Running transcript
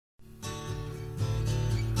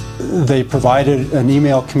they provided an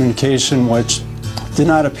email communication which did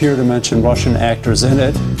not appear to mention Russian actors in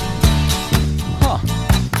it. Huh.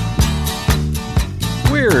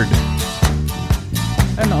 Weird.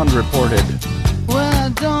 And unreported. Well, I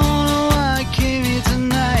don't know why I came here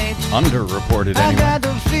tonight. Underreported anyway. I got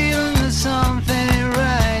the feeling that something ain't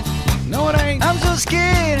right. No, it ain't. I'm so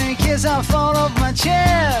scared in case I fall off my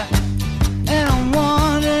chair. And I'm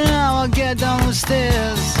wondering how I'll get down the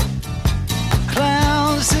stairs.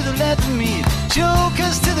 Clowns to the left of me,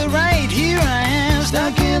 jokers to the right. Here I am,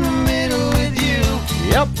 stuck in the middle with you.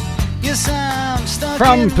 Yep. Yes, I'm stuck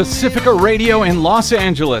From in the Pacifica Radio in Los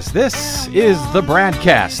Angeles, this is the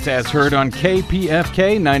BradCast, as heard on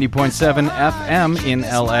KPFK 90.7 FM in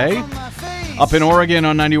LA. Up in Oregon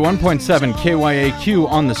on 91.7 KYAQ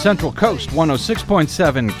on the Central Coast,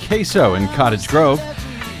 106.7 Queso in Cottage Grove.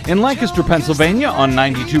 In Lancaster, Pennsylvania on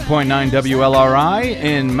 92.9 WLRI.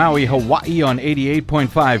 In Maui, Hawaii on 88.5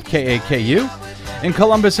 KAKU. In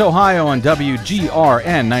Columbus, Ohio on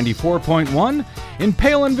WGRN 94.1. In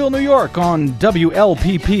Palinville, New York on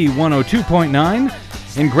WLPP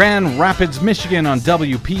 102.9. In Grand Rapids, Michigan on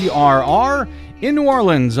WPRR. In New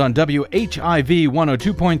Orleans on WHIV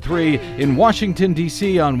 102.3, in Washington,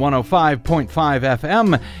 D.C. on 105.5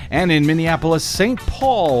 FM, and in Minneapolis, St.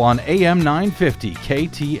 Paul on AM 950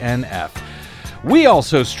 KTNF. We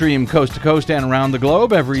also stream coast to coast and around the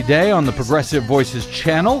globe every day on the Progressive Voices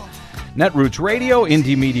channel, Netroots Radio,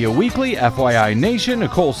 Indie Media Weekly, FYI Nation,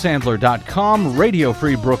 NicoleSandler.com, Radio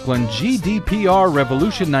Free Brooklyn, GDPR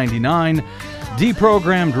Revolution 99,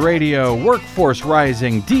 Deprogrammed Radio, Workforce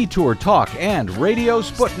Rising, Detour Talk, and Radio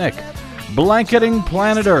Sputnik, blanketing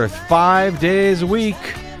planet Earth 5 days a week.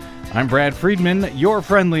 I'm Brad Friedman, your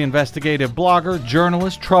friendly investigative blogger,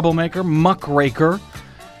 journalist, troublemaker, muckraker,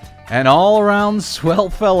 and all-around swell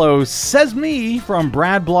fellow, says me, from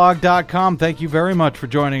bradblog.com. Thank you very much for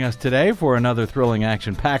joining us today for another thrilling,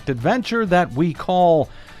 action-packed adventure that we call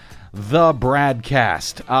the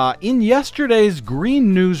BradCast. In yesterday's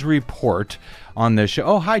Green News Report on this show.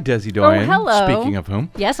 Oh, hi, Desi Doyen. Oh, hello. Speaking of whom.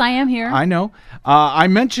 Yes, I am here. I know. I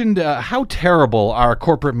mentioned how terrible our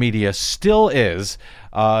corporate media still is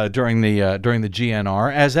during the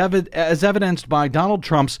GNR, as evidenced by Donald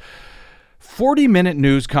Trump's 40-minute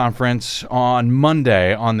news conference on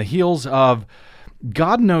Monday on the heels of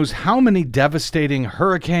God knows how many devastating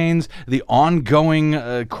hurricanes, the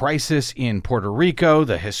ongoing crisis in Puerto Rico,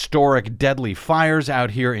 the historic deadly fires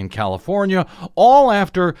out here in California, all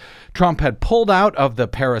after Trump had pulled out of the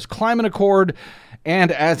Paris Climate Accord,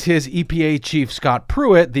 and as his EPA chief Scott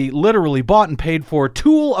Pruitt, the literally bought and paid for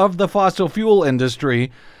tool of the fossil fuel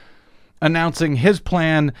industry, announcing his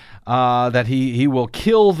plan that he will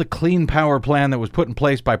kill the clean power plan that was put in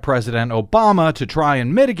place by President Obama to try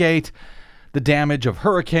and mitigate the damage of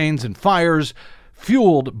hurricanes and fires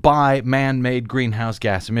fueled by man-made greenhouse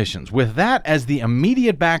gas emissions. With that as the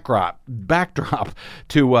immediate backdrop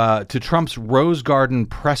to Trump's Rose Garden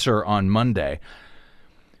presser on Monday,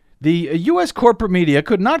 the U.S. corporate media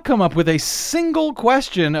could not come up with a single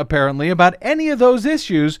question, apparently, about any of those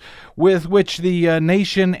issues with which the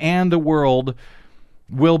nation and the world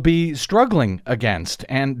will be struggling against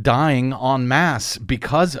and dying en masse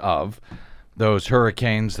because of those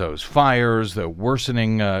hurricanes, those fires, the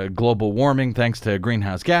worsening global warming thanks to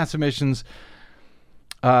greenhouse gas emissions.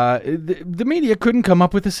 The media couldn't come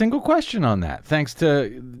up with a single question on that, thanks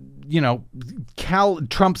to,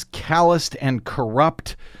 Trump's calloused and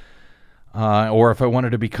corrupt, or if I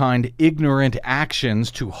wanted to be kind, ignorant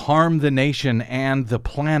actions to harm the nation and the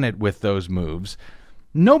planet with those moves.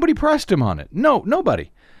 Nobody pressed him on it. No,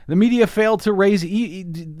 nobody. The media failed to raise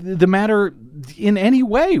the matter in any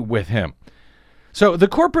way with him. So the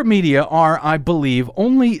corporate media are, I believe,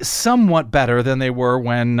 only somewhat better than they were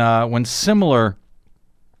when similar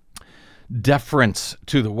deference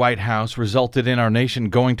to the White House resulted in our nation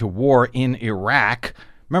going to war in Iraq.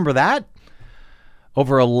 Remember that?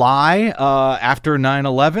 Over a lie after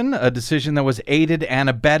 9/11, a decision that was aided and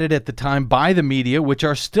abetted at the time by the media, which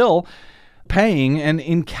are still paying an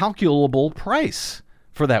incalculable price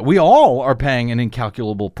for that. We all are paying an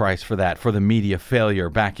incalculable price for that, for the media failure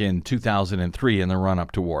back in 2003 in the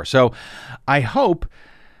run-up to war. So I hope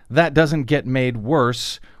that doesn't get made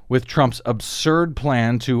worse with Trump's absurd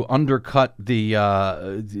plan to undercut the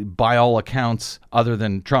by all accounts, other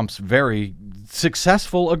than Trump's very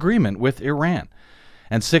successful agreement with Iran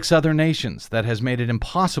and 6 other nations that has made it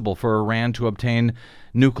impossible for Iran to obtain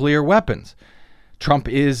nuclear weapons. Trump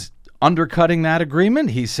is undercutting that agreement.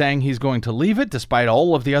 He's saying he's going to leave it, despite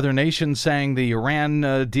all of the other nations saying the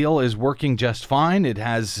Iran deal is working just fine. It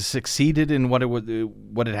has succeeded in what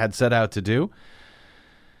it had set out to do.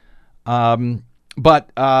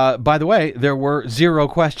 But, by the way, there were zero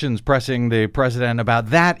questions pressing the president about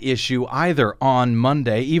that issue either on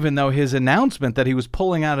Monday, even though his announcement that he was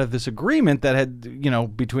pulling out of this agreement that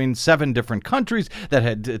had, between 7 different countries that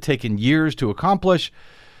had taken years to accomplish.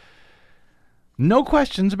 No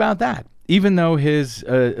questions about that, even though his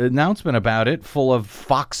announcement about it, full of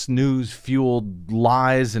Fox News-fueled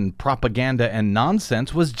lies and propaganda and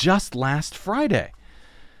nonsense, was just last Friday.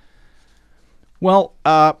 Well,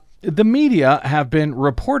 the media have been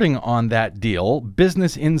reporting on that deal.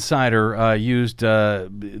 Business Insider used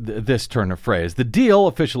this turn of phrase. The deal,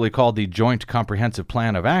 officially called the Joint Comprehensive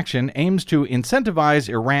Plan of Action, aims to incentivize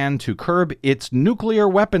Iran to curb its nuclear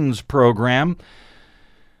weapons program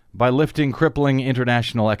by lifting crippling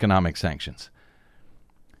international economic sanctions.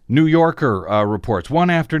 New Yorker reports, one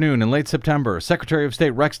afternoon in late September, Secretary of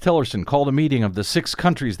State Rex Tillerson called a meeting of the 6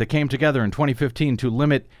 countries that came together in 2015 to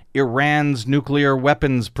limit Iran's nuclear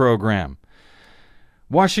weapons program.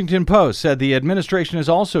 Washington Post said the administration is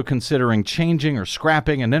also considering changing or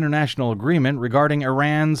scrapping an international agreement regarding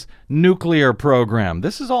Iran's nuclear program.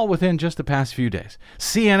 This is all within just the past few days.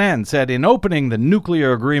 CNN said in opening the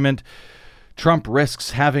nuclear agreement, Trump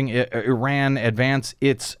risks having Iran advance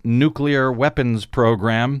its nuclear weapons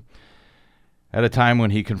program at a time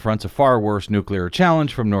when he confronts a far worse nuclear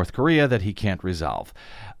challenge from North Korea that he can't resolve.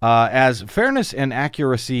 As fairness and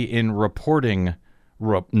accuracy in reporting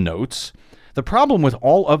notes, the problem with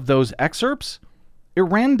all of those excerpts,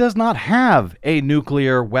 Iran does not have a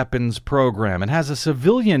nuclear weapons program. It has a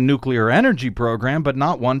civilian nuclear energy program, but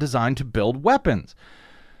not one designed to build weapons.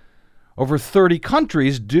 Over 30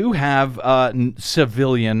 countries do have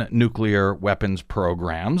civilian nuclear weapons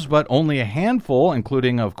programs, but only a handful,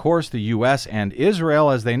 including, of course, the U.S. and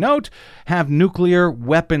Israel, as they note, have nuclear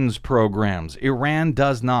weapons programs. Iran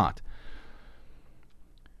does not.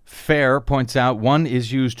 Fair points out one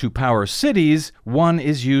is used to power cities, one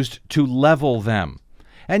is used to level them.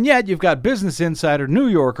 And yet you've got Business Insider, New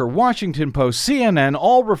Yorker, Washington Post, CNN,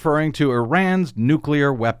 all referring to Iran's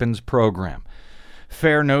nuclear weapons program.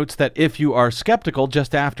 Fair notes that if you are skeptical,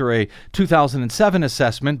 just after a 2007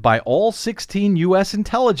 assessment by all 16 U.S.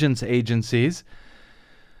 intelligence agencies,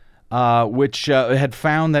 which had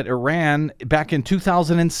found that Iran, back in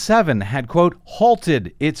 2007, had, quote,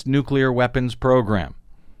 halted its nuclear weapons program.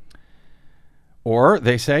 Or,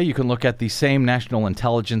 they say, you can look at the same national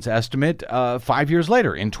intelligence estimate 5 years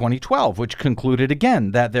later, in 2012, which concluded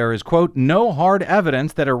again that there is, quote, no hard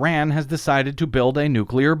evidence that Iran has decided to build a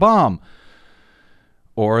nuclear bomb.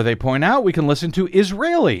 Or they point out we can listen to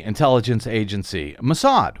Israeli intelligence agency,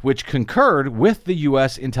 Mossad, which concurred with the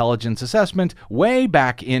U.S. intelligence assessment way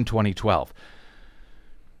back in 2012.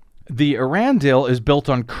 The Iran deal is built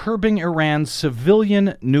on curbing Iran's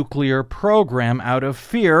civilian nuclear program out of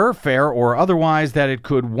fear, fair or otherwise, that it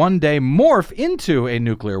could one day morph into a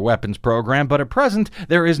nuclear weapons program, but at present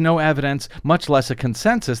there is no evidence, much less a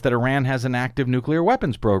consensus, that Iran has an active nuclear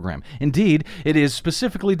weapons program. Indeed, it is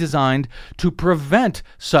specifically designed to prevent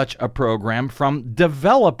such a program from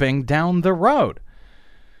developing down the road.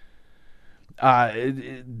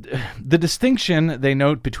 The distinction, they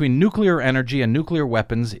note, between nuclear energy and nuclear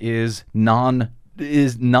weapons is non-trivial.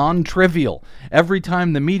 Every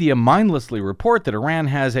time the media mindlessly report that Iran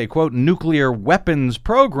has a, quote, nuclear weapons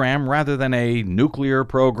program rather than a nuclear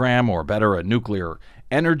program, or better, a nuclear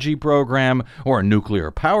energy program or a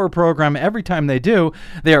nuclear power program, every time they do,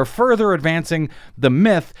 they are further advancing the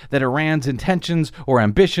myth that Iran's intentions or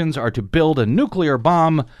ambitions are to build a nuclear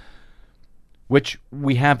bomb, which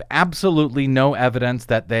we have absolutely no evidence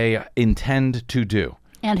that they intend to do.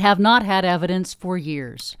 And have not had evidence for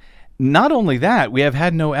years. Not only that, we have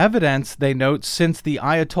had no evidence, they note, since the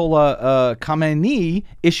Ayatollah Khamenei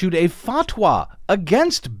issued a fatwa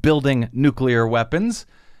against building nuclear weapons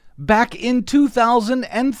back in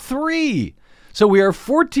 2003. So we are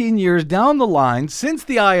 14 years down the line since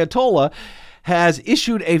the Ayatollah has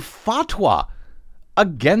issued a fatwa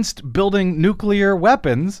against building nuclear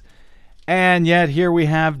weapons. And yet here we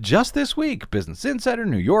have, just this week, Business Insider,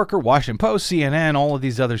 New Yorker, Washington Post, CNN, all of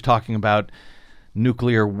these others talking about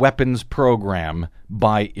nuclear weapons program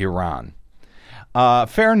by Iran.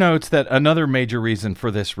 Fair notes that another major reason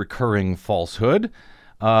for this recurring falsehood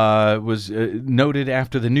was noted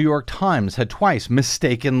after the New York Times had twice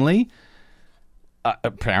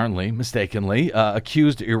apparently mistakenly,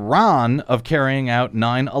 accused Iran of carrying out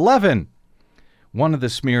 9/11. One of the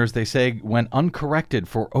smears, they say, went uncorrected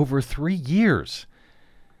for over 3 years.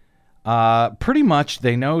 Pretty much,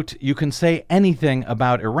 they note, you can say anything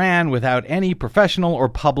about Iran without any professional or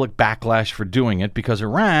public backlash for doing it, because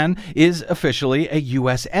Iran is officially a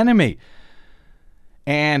U.S. enemy.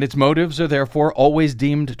 And its motives are therefore always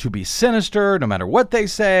deemed to be sinister, no matter what they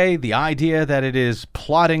say. The idea that it is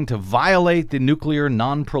plotting to violate the Nuclear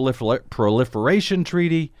Non-Proliferation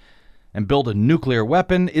Treaty and build a nuclear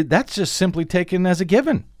weapon, that's just simply taken as a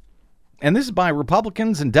given. And this is by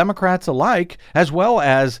Republicans and Democrats alike, as well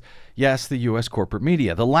as, yes, the U.S. corporate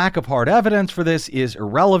media. The lack of hard evidence for this is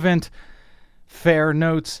irrelevant. Fair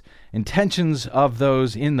notes. Intentions of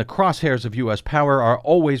those in the crosshairs of U.S. power are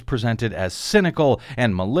always presented as cynical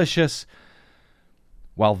and malicious,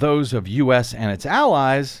 while those of U.S. and its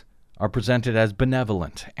allies are presented as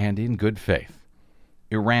benevolent and in good faith.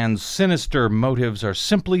 Iran's sinister motives are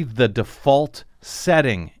simply the default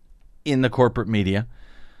setting in the corporate media,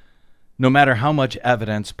 no matter how much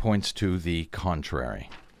evidence points to the contrary.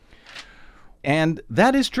 And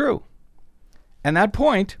that is true. And that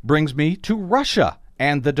point brings me to Russia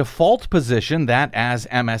and the default position that, as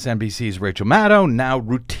MSNBC's Rachel Maddow now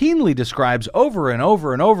routinely describes over and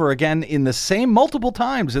over and over again in the same multiple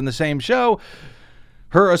times in the same show,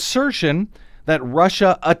 her assertion that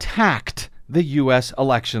Russia attacked the U.S.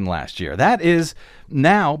 election last year. That is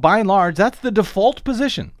now, by and large, that's the default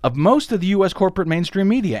position of most of the U.S. corporate mainstream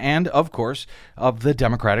media and, of course, of the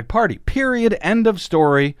Democratic Party. Period. End of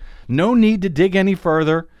story. No need to dig any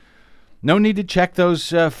further. No need to check those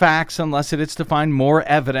facts unless it's to find more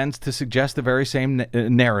evidence to suggest the very same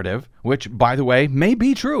narrative, which, by the way, may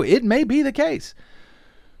be true. It may be the case.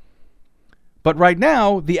 But right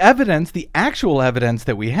now, the evidence, the actual evidence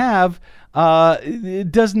that we have,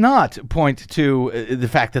 does not point to the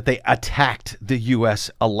fact that they attacked the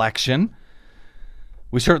U.S. election.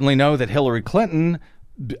 We certainly know that Hillary Clinton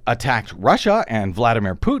attacked Russia and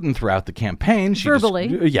Vladimir Putin throughout the campaign.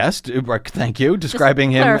 Verbally. Yes, thank you.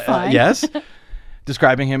 Describing him, yes,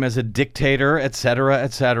 describing him as a dictator, et cetera,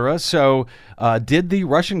 et cetera. So did the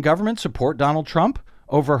Russian government support Donald Trump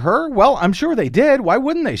over her? Well, I'm sure they did. Why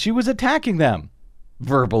wouldn't they? She was attacking them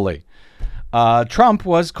verbally. Trump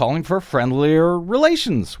was calling for friendlier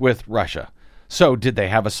relations with Russia. So did they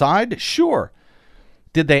have a side? Sure.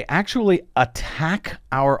 Did they actually attack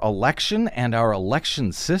our election and our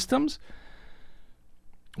election systems?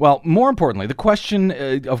 Well, more importantly, the question,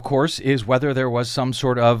 of course, is whether there was some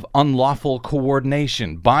sort of unlawful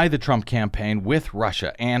coordination by the Trump campaign with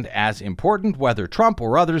Russia, and as important, whether Trump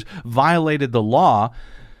or others violated the law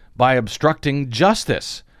by obstructing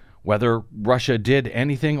justice. Whether Russia did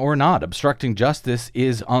anything or not, obstructing justice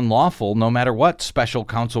is unlawful no matter what special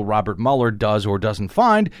counsel Robert Mueller does or doesn't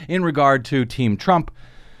find in regard to Team Trump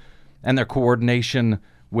and their coordination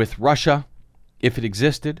with Russia, if it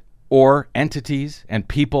existed, or entities and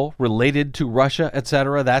people related to Russia,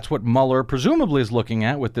 etc. That's what Mueller presumably is looking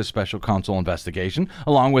at with this special counsel investigation,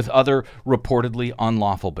 along with other reportedly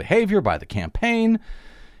unlawful behavior by the campaign,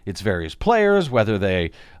 its various players, whether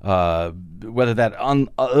that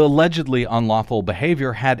allegedly unlawful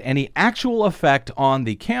behavior had any actual effect on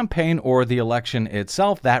the campaign or the election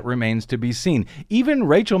itself. That remains to be seen. Even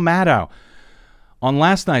Rachel Maddow on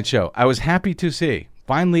last night's show, I was happy to see,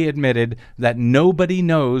 finally admitted that nobody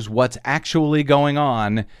knows what's actually going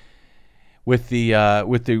on with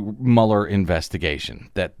the Mueller investigation,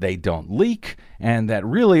 that they don't leak, and that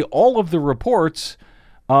really all of the reports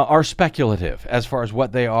are speculative as far as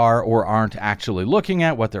what they are or aren't actually looking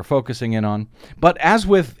at, what they're focusing in on. But as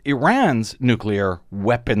with Iran's nuclear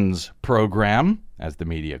weapons program, as the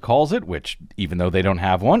media calls it, which even though they don't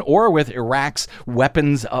have one, or with Iraq's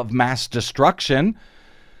weapons of mass destruction,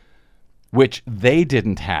 which they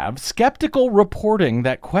didn't have, skeptical reporting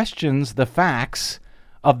that questions the facts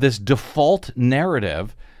of this default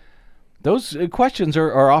narrative, those questions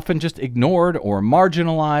are often just ignored or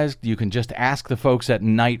marginalized. You can just ask the folks at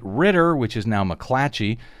Knight Ridder, which is now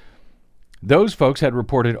McClatchy. Those folks had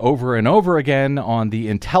reported over and over again on the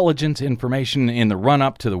intelligence information in the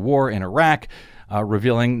run-up to the war in Iraq,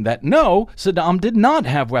 revealing that no, Saddam did not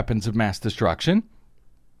have weapons of mass destruction.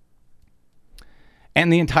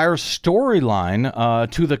 And the entire storyline,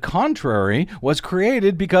 to the contrary, was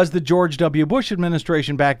created because the George W. Bush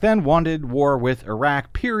administration back then wanted war with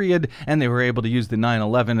Iraq, period, and they were able to use the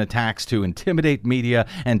 9/11 attacks to intimidate media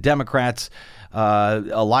and Democrats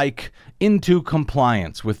alike into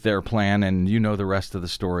compliance with their plan, and you know the rest of the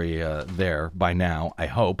story there by now, I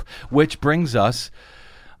hope, which brings us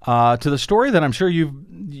to the story that I'm sure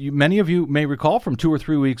many of you may recall from 2 or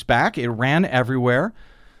 3 weeks back. It ran everywhere.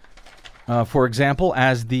 For example,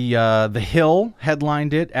 as the Hill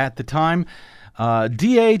headlined it at the time,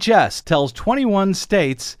 DHS tells 21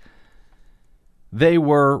 states they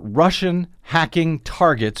were Russian hacking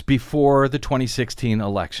targets before the 2016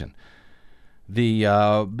 election.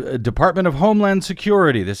 The Department of Homeland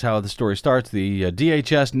Security, this is how the story starts, the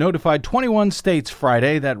DHS notified 21 states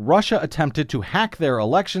Friday that Russia attempted to hack their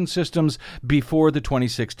election systems before the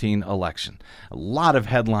 2016 election. A lot of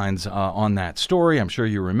headlines on that story. I'm sure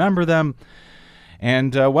you remember them.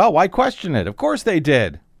 And, well, why question it? Of course they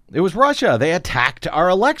did. It was Russia. They attacked our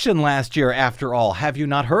election last year, after all. Have you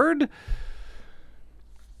not heard?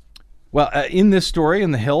 Well, in this story,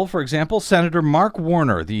 in The Hill, for example, Senator Mark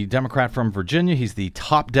Warner, the Democrat from Virginia, he's the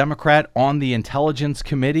top Democrat on the Intelligence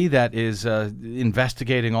Committee that is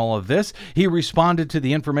investigating all of this. He responded to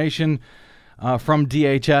the information from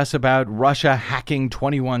DHS about Russia hacking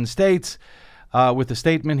 21 states with a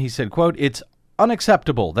statement. He said, quote, "It's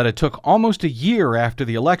unacceptable that it took almost a year after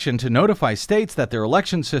the election to notify states that their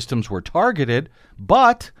election systems were targeted,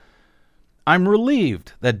 but I'm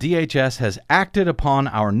relieved that DHS has acted upon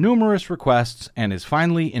our numerous requests and is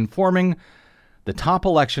finally informing the top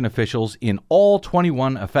election officials in all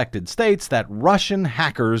 21 affected states that Russian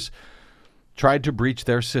hackers tried to breach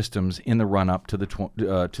their systems in the run-up to the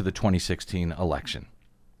 2016 election."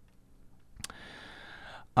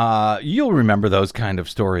 You'll remember those kind of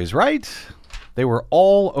stories, right? They were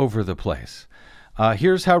all over the place.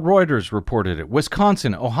 Here's how Reuters reported it.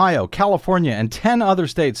 Wisconsin, Ohio, California, and 10 other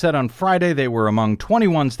states said on Friday they were among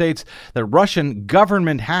 21 states that Russian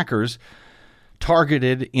government hackers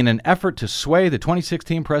targeted in an effort to sway the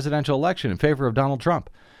 2016 presidential election in favor of Donald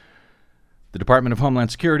Trump. The Department of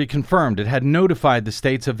Homeland Security confirmed it had notified the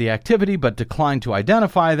states of the activity but declined to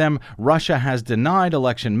identify them. Russia has denied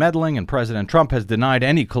election meddling, and President Trump has denied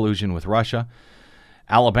any collusion with Russia.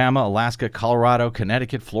 Alabama, Alaska, Colorado,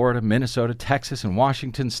 Connecticut, Florida, Minnesota, Texas, and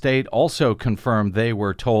Washington state also confirmed they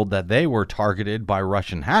were told that they were targeted by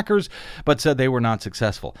Russian hackers, but said they were not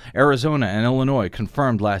successful. Arizona and Illinois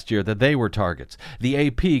confirmed last year that they were targets. The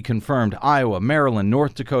AP confirmed Iowa, Maryland,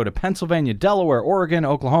 North Dakota, Pennsylvania, Delaware, Oregon,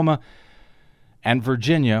 Oklahoma, and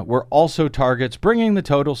Virginia were also targets, bringing the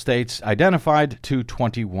total states identified to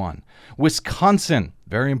 21. Wisconsin,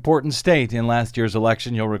 very important state in last year's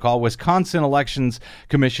election, you'll recall. Wisconsin Elections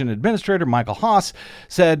Commission Administrator Michael Haas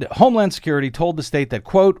said Homeland Security told the state that,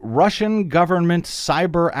 quote, Russian government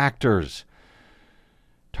cyber actors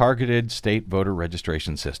targeted state voter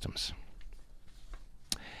registration systems.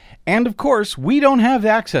 And, of course, we don't have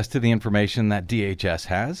access to the information that DHS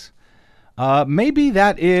has. Maybe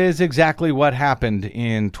that is exactly what happened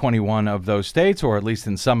in 21 of those states, or at least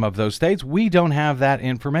in some of those states. We don't have that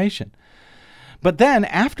information. But then,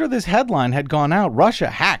 after this headline had gone out, Russia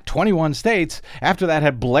hacked 21 states. After that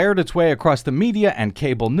had blared its way across the media and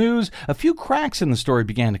cable news, a few cracks in the story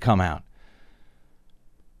began to come out.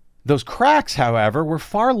 Those cracks, however, were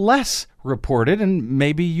far less reported, and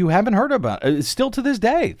maybe you haven't heard about it. Still to this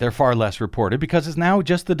day, they're far less reported because it's now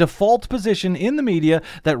just the default position in the media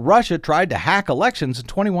that Russia tried to hack elections in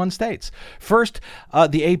 21 states. First,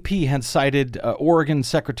 the AP had cited Oregon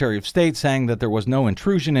Secretary of State saying that there was no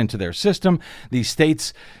intrusion into their system. The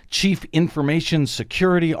state's chief information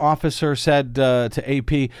security officer said to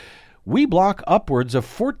AP, "We block upwards of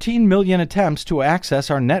 14 million attempts to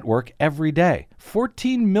access our network every day."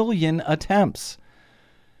 14 million attempts.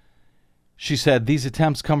 She said these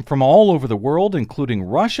attempts come from all over the world, including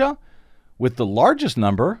Russia, with the largest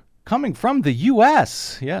number coming from the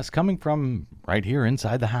U.S. Yes, coming from right here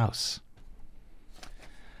inside the house.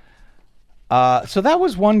 So that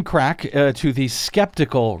was one crack to the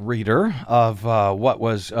skeptical reader of what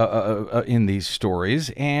was in these stories.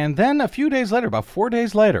 And then a few days later, about 4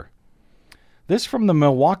 days later, this from the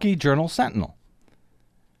Milwaukee Journal-Sentinel.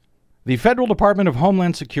 The Federal Department of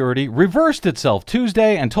Homeland Security reversed itself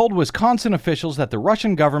Tuesday and told Wisconsin officials that the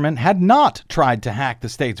Russian government had not tried to hack the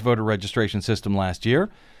state's voter registration system last year.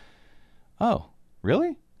 Oh,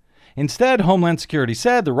 really? Instead, Homeland Security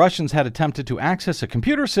said the Russians had attempted to access a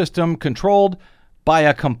computer system controlled by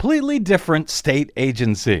a completely different state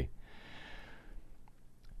agency.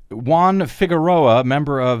 Juan Figueroa,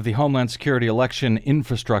 member of the Homeland Security Election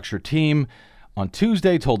Infrastructure Team, on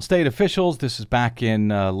Tuesday told state officials, this is back in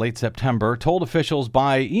late September, told officials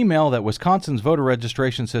by email that Wisconsin's voter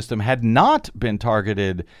registration system had not been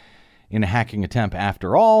targeted in a hacking attempt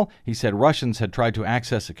after all. He said Russians had tried to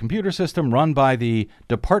access a computer system run by the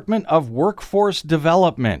Department of Workforce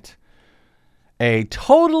Development, a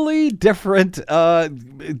totally different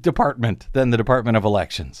department than the Department of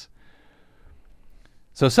Elections.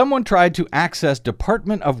 So someone tried to access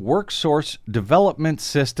Department of Workforce Development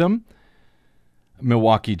system,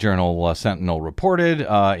 Milwaukee Journal-Sentinel reported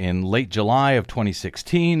in late July of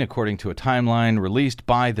 2016, according to a timeline released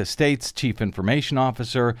by the state's chief information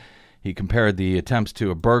officer. He compared the attempts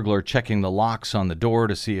to a burglar checking the locks on the door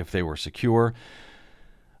to see if they were secure.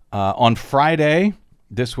 On Friday,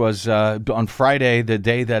 this was on Friday, the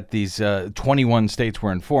day that these 21 states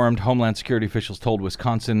were informed, Homeland Security officials told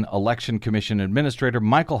Wisconsin Election Commission Administrator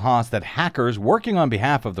Michael Haas that hackers working on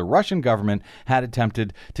behalf of the Russian government had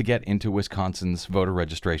attempted to get into Wisconsin's voter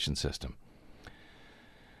registration system.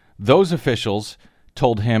 Those officials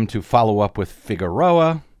told him to follow up with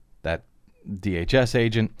Figueroa, that DHS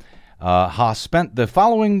agent. Haas spent the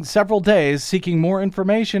following several days seeking more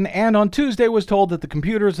information, and on Tuesday was told that the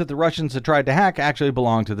computers that the Russians had tried to hack actually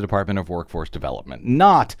belonged to the Department of Workforce Development,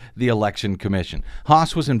 not the Election Commission.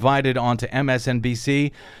 Haas was invited onto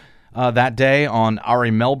MSNBC that day on Ari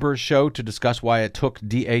Melber's show to discuss why it took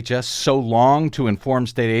DHS so long to inform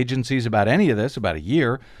state agencies about any of this, about a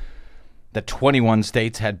year, that 21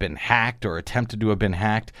 states had been hacked or attempted to have been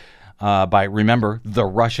hacked. By, remember, the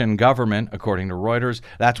Russian government, according to Reuters.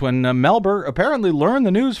 That's when Melber apparently learned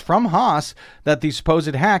the news from Haas that the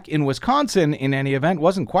supposed hack in Wisconsin, in any event,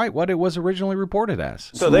 wasn't quite what it was originally reported as.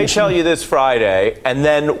 So they tell you this Friday, and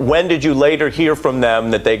then when did you later hear from them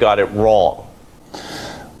that they got it wrong?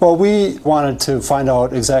 Well, we wanted to find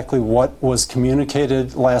out exactly what was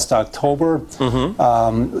communicated last October.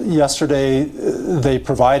 Yesterday, they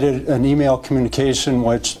provided an email communication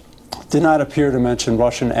which did not appear to mention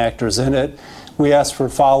Russian actors in it. We asked for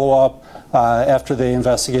follow-up. After they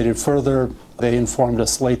investigated further, they informed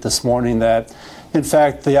us late this morning that, in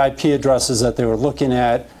fact, the IP addresses that they were looking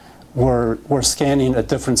at were scanning a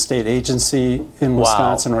different state agency in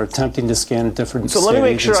Wisconsin, or attempting to scan a different state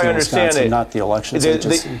agency in Wisconsin, not the elections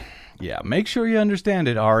agency. Yeah, make sure you understand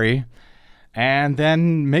it, Ari. And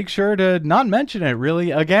then make sure to not mention it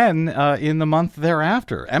really again in the month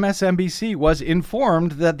thereafter. MSNBC was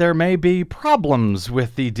informed that there may be problems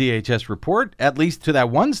with the DHS report, at least to that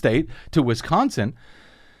one state, to Wisconsin.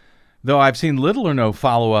 Though I've seen little or no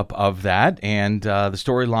follow-up of that, and the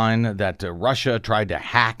storyline that Russia tried to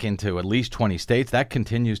hack into at least 20 states, that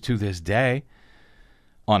continues to this day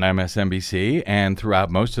on MSNBC and throughout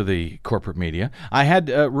most of the corporate media. I had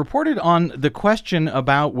reported on the question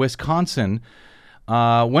about Wisconsin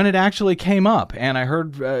when it actually came up, and I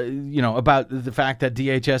heard about the fact that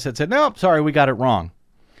DHS had said, "No, sorry, we got it wrong."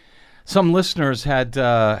 Some listeners had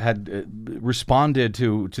responded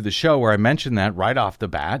to the show where I mentioned that right off the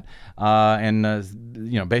bat,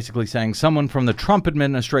 and basically saying someone from the Trump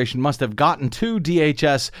administration must have gotten to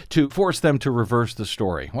DHS to force them to reverse the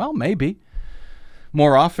story. Well, maybe.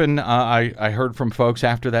 More often, I heard from folks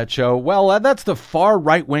after that show, well, that's the far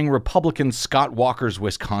right-wing Republican Scott Walker's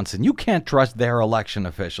Wisconsin. You can't trust their election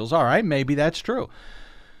officials. All right, maybe that's true.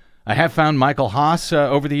 I have found Michael Haas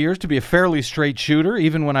over the years to be a fairly straight shooter,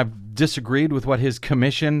 even when I've disagreed with what his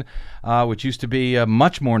commission, which used to be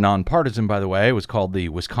much more nonpartisan, by the way. It was called the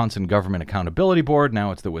Wisconsin Government Accountability Board.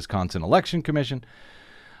 Now it's the Wisconsin Election Commission.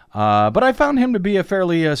 But I found him to be a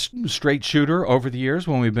fairly straight shooter over the years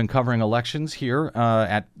when we've been covering elections here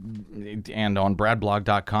and on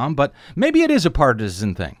bradblog.com. But maybe it is a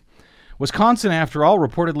partisan thing. Wisconsin, after all,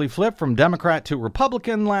 reportedly flipped from Democrat to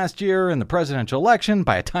Republican last year in the presidential election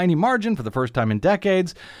by a tiny margin for the first time in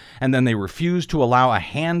decades. And then they refused to allow a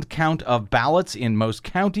hand count of ballots in most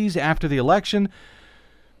counties after the election,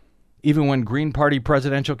 even when Green Party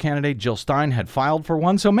presidential candidate Jill Stein had filed for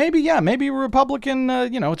one. So maybe Republican,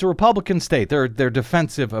 it's a Republican state. They're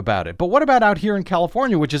defensive about it. But what about out here in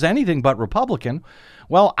California, which is anything but Republican?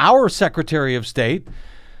 Well, our Secretary of State,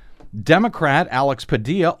 Democrat Alex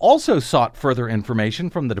Padilla, also sought further information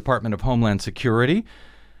from the Department of Homeland Security.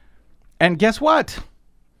 And guess what?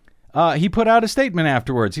 He put out a statement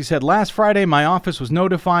afterwards. He said, last Friday, my office was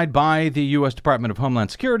notified by the U.S. Department of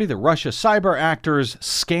Homeland Security that Russia cyber actors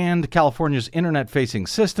scanned California's internet-facing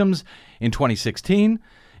systems in 2016,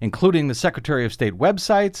 including the Secretary of State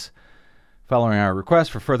websites. Following our request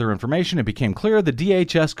for further information, it became clear the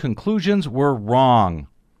DHS conclusions were wrong.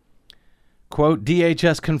 Quote,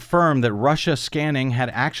 DHS confirmed that Russia scanning had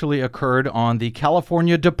actually occurred on the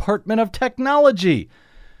California Department of Technology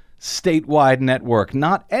statewide network,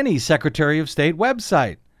 not any Secretary of State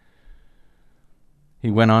website.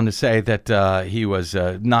 He went on to say that he was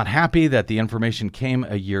not happy that the information came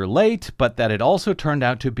a year late, but that it also turned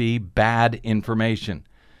out to be bad information.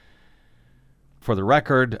 For the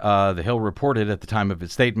record, The Hill reported at the time of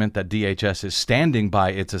its statement that DHS is standing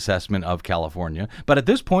by its assessment of California. But at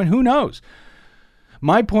this point, who knows?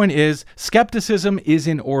 My point is, skepticism is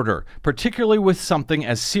in order, particularly with something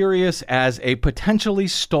as serious as a potentially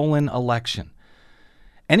stolen election.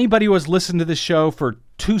 Anybody who has listened to this show for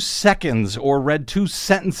 2 seconds or read 2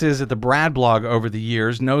 sentences at the Brad blog over the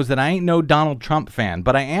years knows that I ain't no Donald Trump fan,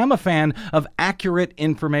 but I am a fan of accurate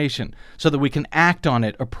information so that we can act on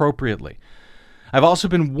it appropriately. I've also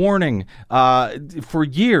been warning for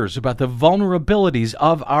years about the vulnerabilities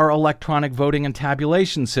of our electronic voting and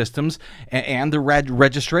tabulation systems and the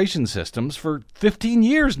registration systems for 15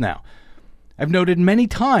 years now. I've noted many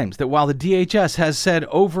times that while the DHS has said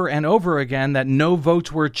over and over again that no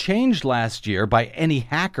votes were changed last year by any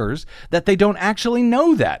hackers, that they don't actually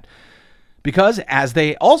know that. Because, as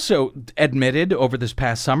they also admitted over this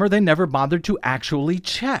past summer, they never bothered to actually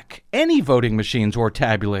check any voting machines or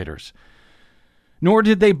tabulators. Nor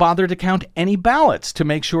did they bother to count any ballots to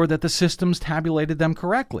make sure that the systems tabulated them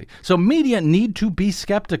correctly. So media need to be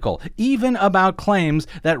skeptical, even about claims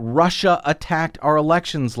that Russia attacked our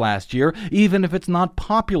elections last year, even if it's not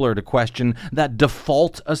popular to question that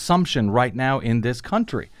default assumption right now in this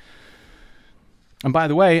country. And by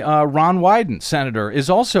the way, Ron Wyden, senator,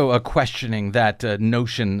 is also questioning that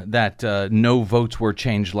notion that no votes were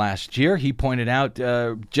changed last year. He pointed out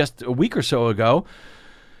just a week or so ago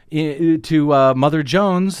to Mother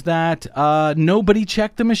Jones that nobody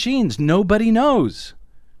checked the machines. Nobody knows.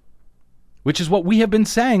 Which is what we have been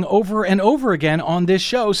saying over and over again on this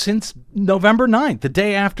show since November 9th, the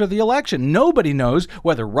day after the election. Nobody knows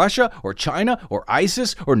whether Russia or China or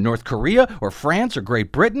ISIS or North Korea or France or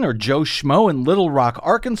Great Britain or Joe Schmo in Little Rock,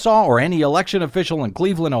 Arkansas, or any election official in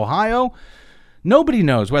Cleveland, Ohio. Nobody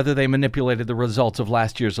knows whether they manipulated the results of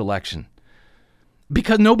last year's election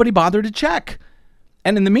because nobody bothered to check.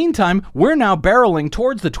 And in the meantime, we're now barreling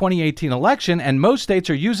towards the 2018 election, and most states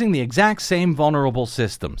are using the exact same vulnerable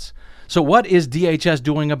systems. So what is DHS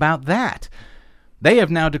doing about that? They have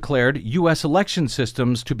now declared U.S. election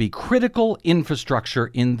systems to be critical infrastructure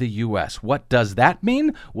in the U.S. What does that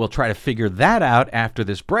mean? We'll try to figure that out after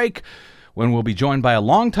this break, when we'll be joined by a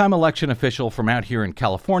longtime election official from out here in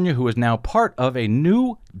California who is now part of a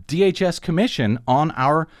new DHS commission on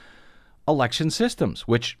our election systems,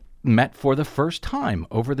 which met for the first time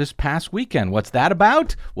over this past weekend. What's that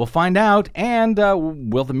about? We'll find out. And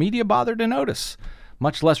will the media bother to notice,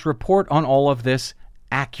 much less report on all of this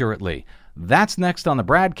accurately? That's next on the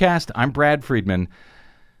BradCast. I'm Brad Friedman.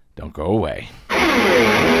 Don't go away.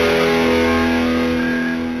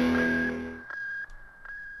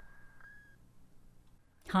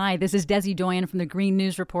 Hi, this is Desi Doyen from the Green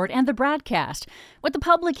News Report and the BradCast. What the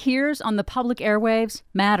public hears on the public airwaves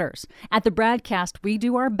matters. At the BradCast, we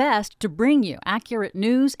do our best to bring you accurate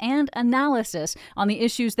news and analysis on the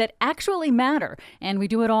issues that actually matter, and we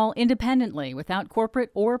do it all independently, without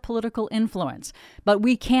corporate or political influence. But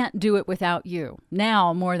we can't do it without you,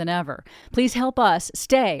 now more than ever. Please help us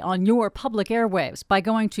stay on your public airwaves by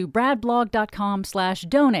going to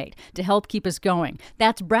bradblog.com/donate to help keep us going.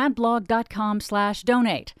 That's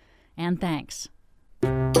bradblog.com/donate. And thanks.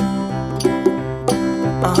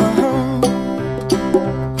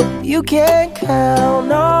 You can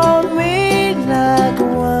count on me like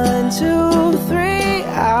 1, 2, 3.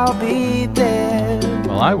 I'll be there.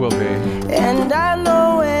 Well, I will be. And I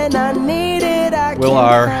know when I need it, I will can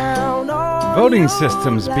our count on voting your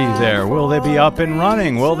systems be there? Will they be up and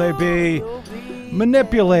running? Will they be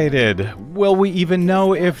manipulated? Will we even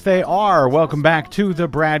know if they are? Welcome back to the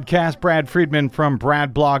BradCast. Brad Friedman from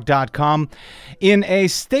bradblog.com. In a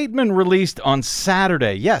statement released on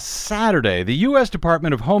Saturday, yes, Saturday, the U.S.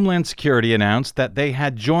 Department of Homeland Security announced that they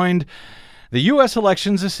had joined the U.S.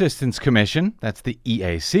 Elections Assistance Commission, that's the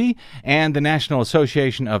EAC, and the National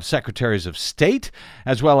Association of Secretaries of State,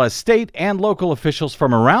 as well as state and local officials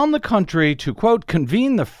from around the country to, quote,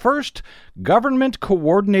 convene the first Government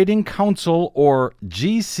Coordinating Council, or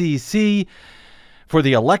GCC, for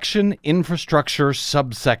the election infrastructure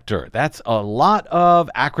subsector. That's a lot of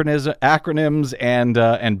acronyms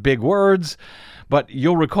and big words. But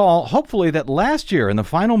you'll recall, hopefully, that last year in the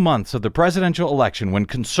final months of the presidential election, when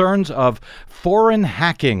concerns of foreign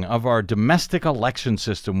hacking of our domestic election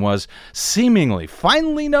system was seemingly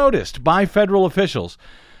finally noticed by federal officials,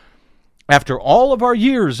 after all of our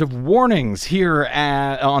years of warnings here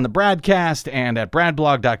on the BradCast and at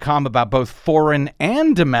bradblog.com about both foreign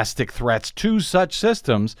and domestic threats to such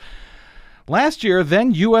systems, last year,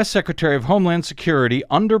 then U.S. Secretary of Homeland Security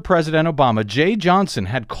under President Obama, Jeh Johnson,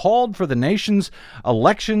 had called for the nation's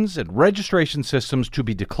elections and registration systems to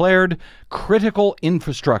be declared critical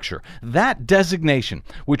infrastructure. That designation,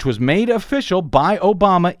 which was made official by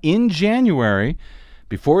Obama in January,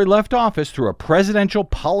 before he left office through a presidential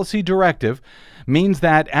policy directive, means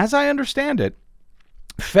that, as I understand it,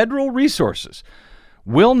 federal resources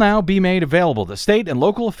will now be made available to state and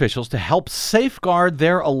local officials to help safeguard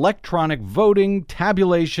their electronic voting,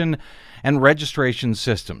 tabulation, and registration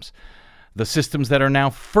systems. The systems that are now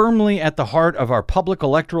firmly at the heart of our public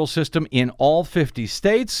electoral system in all 50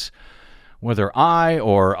 states, whether I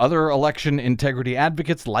or other election integrity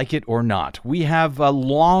advocates like it or not. We have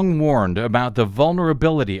long warned about the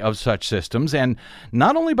vulnerability of such systems, and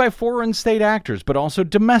not only by foreign state actors, but also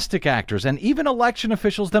domestic actors and even election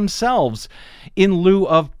officials themselves in lieu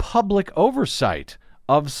of public oversight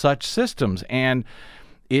of such systems. And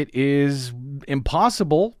it is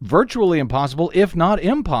impossible, virtually impossible, if not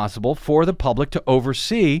impossible, for the public to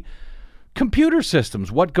oversee computer systems,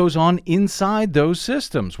 what goes on inside those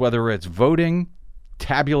systems, whether it's voting,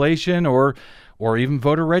 tabulation, or even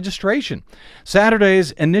voter registration.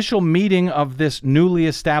 Saturday's initial meeting of this newly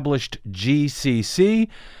established GCC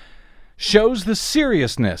shows the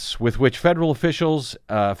seriousness with which federal officials,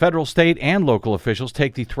 federal, state, and local officials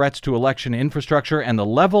take the threats to election infrastructure and the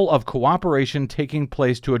level of cooperation taking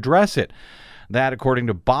place to address it. That, according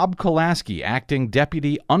to Bob Kolaski, acting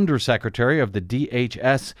Deputy Undersecretary of the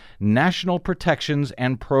DHS National Protections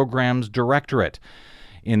and Programs Directorate.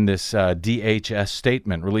 In this DHS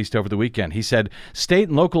statement released over the weekend, he said, state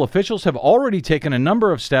and local officials have already taken a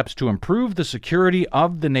number of steps to improve the security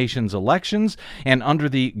of the nation's elections, and under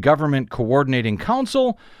the Government Coordinating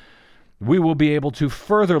Council, we will be able to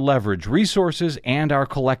further leverage resources and our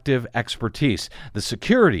collective expertise. The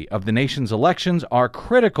security of the nation's elections are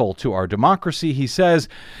critical to our democracy, he says,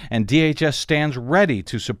 and DHS stands ready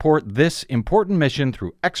to support this important mission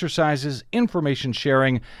through exercises, information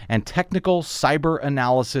sharing, and technical cyber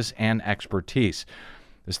analysis and expertise.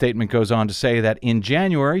 The statement goes on to say that in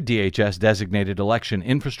January, DHS designated election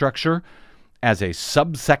infrastructure as a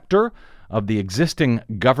subsector of the existing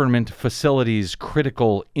government facilities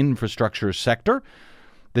critical infrastructure sector.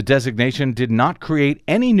 The designation did not create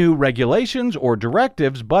any new regulations or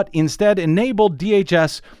directives, but instead enabled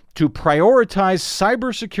DHS to prioritize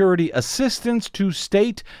cybersecurity assistance to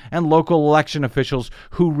state and local election officials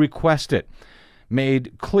who request it.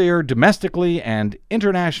 Made clear domestically and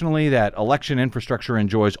internationally that election infrastructure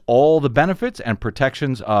enjoys all the benefits and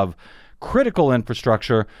protections of critical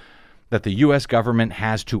infrastructure that the U.S. government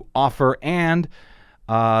has to offer, and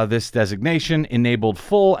this designation enabled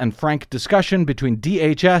full and frank discussion between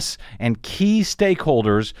DHS and key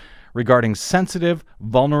stakeholders regarding sensitive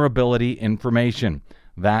vulnerability information.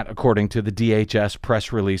 That, according to the DHS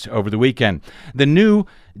press release over the weekend. The new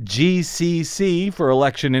GCC for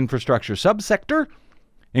Election Infrastructure Subsector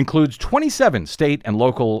includes 27 state and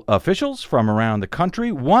local officials from around the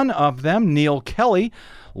country. One of them, Neal, Kelley,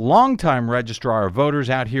 longtime registrar of voters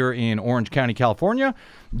out here in Orange County, California,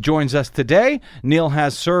 joins us today. Neal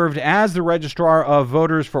has served as the registrar of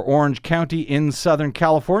voters for Orange County in Southern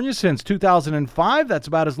California since 2005. That's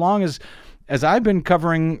about as long as I've been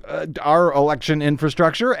covering our election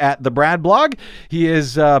infrastructure at the Brad blog. He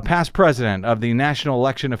is past president of the National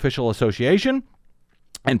Election Official Association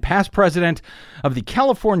and past president of the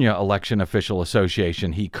California Election Official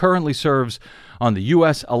Association. He currently serves on the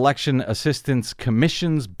U.S. Election Assistance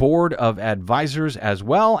Commission's Board of Advisors as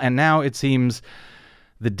well, and now it seems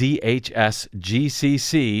the DHS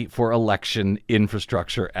GCC for election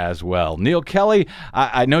infrastructure as well. Neal, Kelley,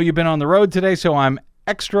 I know you've been on the road today, so I'm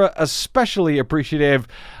especially appreciative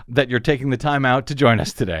that you're taking the time out to join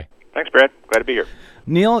us today. Thanks, Brad. Glad to be here.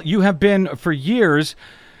 Neal, you have been for years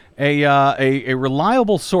a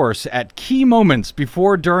reliable source at key moments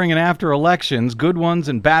before, during, and after elections, good ones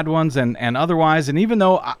and bad ones and otherwise. And even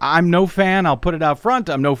though I'm no fan, I'll put it out front,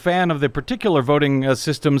 I'm no fan of the particular voting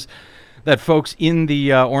systems that folks in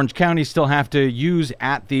the Orange County still have to use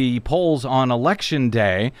at the polls on Election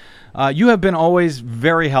Day. You have been always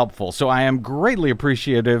very helpful, so I am greatly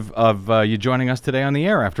appreciative of you joining us today on the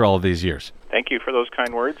air after all of these years. Thank you for those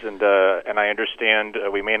kind words, and I understand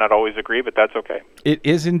we may not always agree, but that's okay. It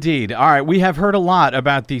is indeed. All right, we have heard a lot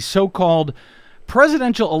about the so-called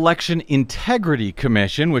Presidential Election Integrity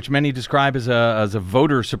Commission, which many describe as a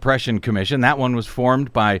voter suppression commission. That one was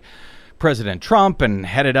formed by President Trump and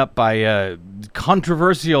headed up by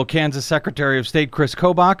controversial Kansas Secretary of State Chris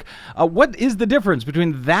Kobach. What is the difference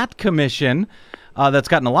between that commission that's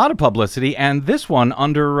gotten a lot of publicity and this one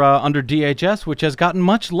under DHS, which has gotten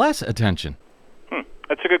much less attention?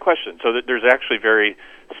 That's a good question. So there's actually very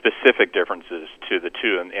specific differences to the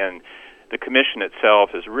two, and the commission itself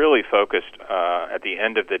is really focused at the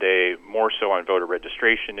end of the day more so on voter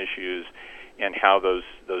registration issues and how those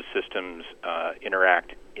systems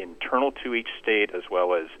interact internal to each state, as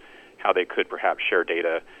well as how they could perhaps share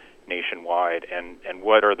data nationwide, and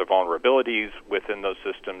what are the vulnerabilities within those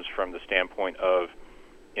systems from the standpoint of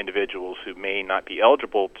individuals who may not be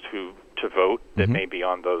eligible to vote that may be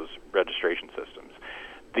on those registration systems.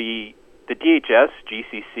 The DHS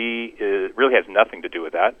GCC really has nothing to do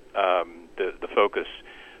with that. The focus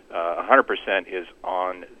 100% is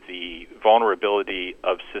on the vulnerability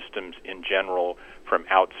of systems in general from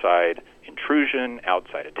outside intrusion,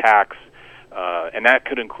 outside attacks, and that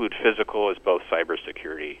could include physical as both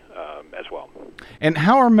cybersecurity as well. And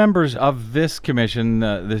how are members of this commission,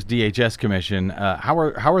 this DHS commission, how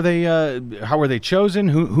are they chosen?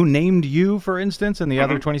 Who named you, for instance, and the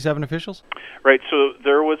other 27 officials? Right. So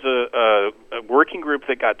there was a working group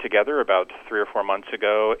that got together about 3 or 4 months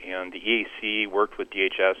ago, and the EAC worked with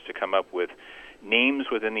DHS to come up with names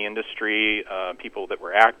within the industry, people that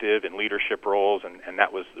were active in leadership roles, and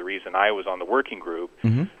that was the reason I was on the working group,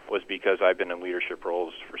 was because I've been in leadership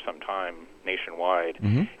roles for some time nationwide.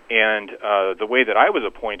 And the way that I was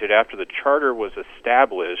appointed after the charter was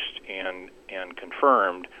established and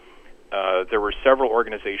confirmed, there were several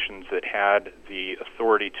organizations that had the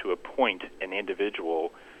authority to appoint an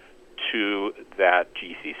individual to that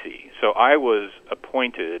GCC. So I was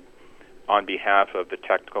appointed on behalf of the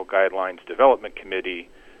Technical Guidelines Development Committee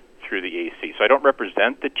through the AEC. So I don't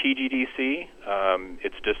represent the TGDC.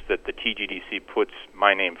 It's just that the TGDC puts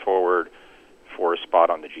my name forward for a spot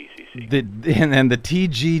on the GCC. And the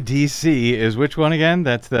TGDC is which one again?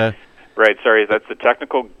 That's the... Right, sorry, that's the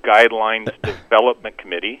Technical Guidelines Development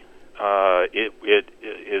Committee. It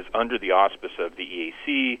is under the auspice of the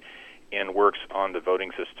EAC and works on the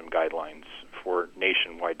voting system guidelines for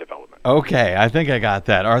nationwide development. Okay, I think I got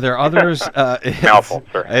that. Are there others? Mouthful,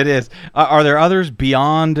 sorry. It is. Are there others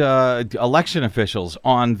beyond election officials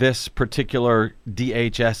on this particular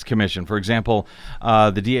DHS commission? For example,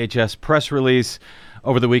 the DHS press release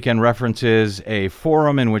over the weekend references a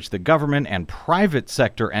forum in which the government and private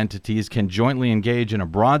sector entities can jointly engage in a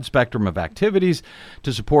broad spectrum of activities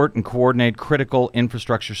to support and coordinate critical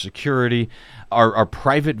infrastructure security. Are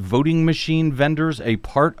private voting machine vendors a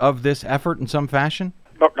part of this effort in some fashion?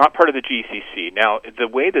 Not part of the GCC. Now, the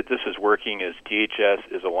way that this is working is DHS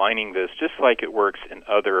is aligning this just like it works in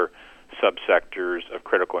other subsectors of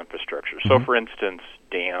critical infrastructure. So, for instance,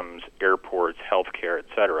 dams, airports, healthcare, et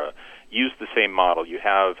cetera, use the same model. You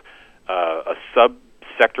have a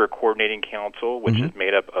sub-sector coordinating council, which is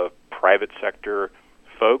made up of private sector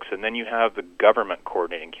folks, and then you have the government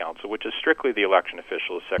coordinating council, which is strictly the election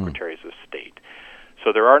officials, secretaries of state.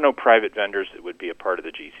 So there are no private vendors that would be a part of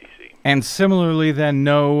the GCC. And similarly, then,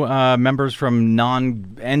 no members from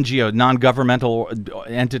non-NGO, non-governmental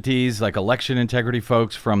entities like election integrity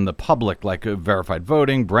folks from the public, like Verified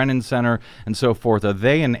Voting, Brennan Center, and so forth. Are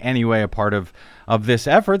they in any way a part of this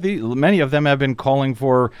effort? Many of them have been calling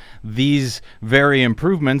for these very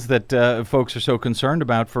improvements that folks are so concerned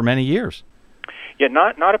about for many years. Yeah,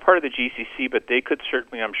 not a part of the GCC, but they could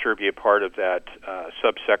certainly, I'm sure, be a part of that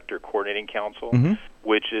subsector coordinating council,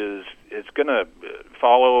 which is going to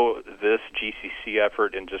follow this GCC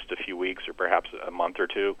effort in just a few weeks or perhaps a month or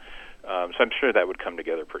two. So I'm sure that would come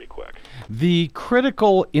together pretty quick. The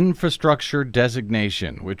critical infrastructure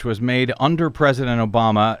designation, which was made under President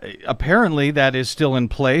Obama, apparently that is still in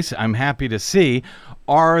place. I'm happy to see.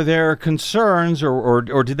 Are there concerns, or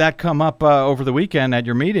did that come up over the weekend at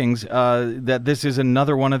your meetings, that this is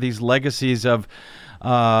another one of these legacies of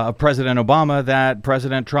President Obama that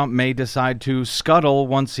President Trump may decide to scuttle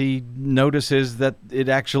once he notices that it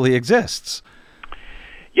actually exists?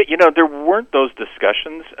 Yeah, there weren't those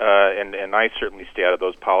discussions, and I certainly stay out of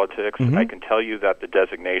those politics. I can tell you that the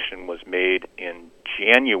designation was made in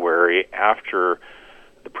January after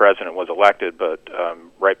the president was elected, but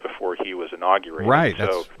right before he was inaugurated. Right, so,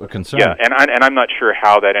 that's a concern. Yeah, and I'm not sure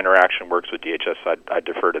how that interaction works with DHS. I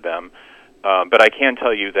defer to them. But I can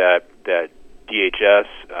tell you that DHS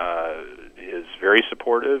is very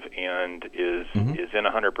supportive and is in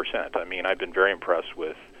 100%. I mean, I've been very impressed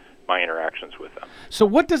with my interactions with them. So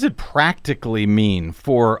what does it practically mean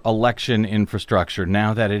for election infrastructure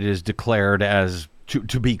now that it is declared as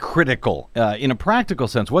to be critical? In a practical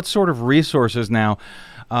sense, what sort of resources now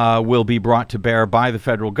will be brought to bear by the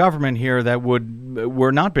federal government here that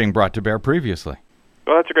were not being brought to bear previously?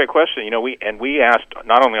 Well, that's a great question. We asked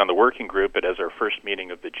not only on the working group, but as our first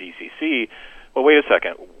meeting of the GCC, well, wait a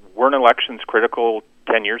second, weren't elections critical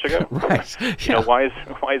 10 years ago? Right. Yeah. Why is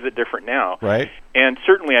it different now? Right. And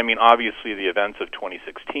certainly, obviously the events of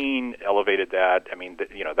 2016 elevated that.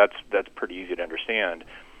 That's pretty easy to understand.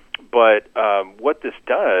 But what this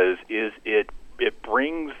does is it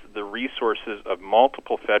brings the resources of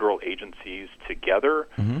multiple federal agencies together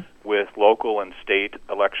with local and state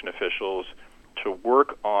election officials to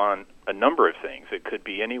work on a number of things. It could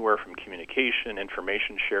be anywhere from communication,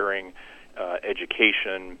 information sharing,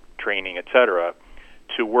 education, training, etc.,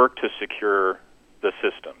 to work to secure the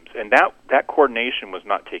systems. And that coordination was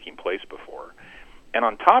not taking place before. And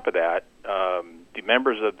on top of that, the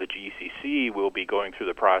members of the GCC will be going through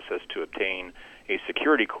the process to obtain a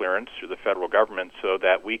security clearance through the federal government so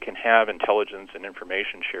that we can have intelligence and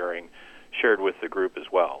information shared with the group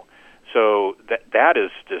as well. So that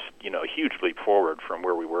is just, a huge leap forward from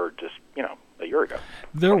where we were just, a year ago.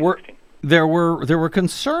 There were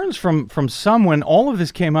concerns from some when all of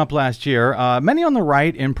this came up last year, many on the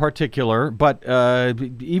right in particular, but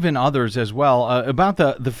even others as well, about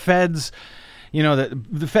the feds.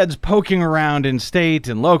 The feds poking around in state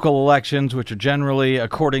and local elections, which are generally,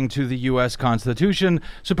 according to the U.S. Constitution,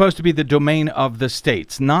 supposed to be the domain of the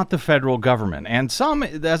states, not the federal government. And some,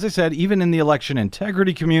 as I said, even in the election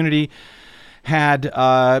integrity community, had,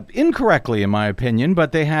 incorrectly in my opinion,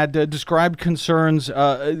 but they had described concerns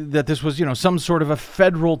that this was, some sort of a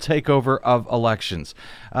federal takeover of elections.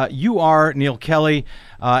 You are, Neal Kelley,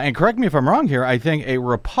 and correct me if I'm wrong here, I think a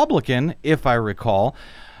Republican, if I recall.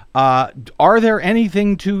 Are there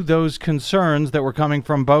anything to those concerns that were coming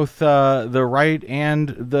from both the right and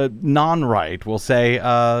the non-right, we'll say,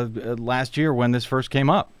 last year when this first came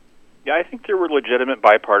up? Yeah, I think there were legitimate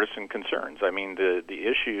bipartisan concerns. I mean, the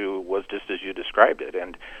issue was just as you described it.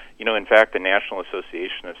 And, in fact, the National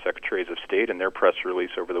Association of Secretaries of State in their press release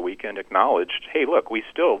over the weekend acknowledged, hey, look, we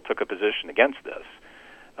still took a position against this.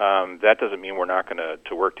 That doesn't mean we're not going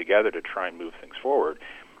to work together to try and move things forward.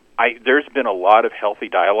 There's been a lot of healthy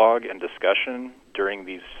dialogue and discussion during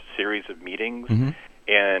these series of meetings,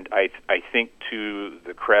 and I think to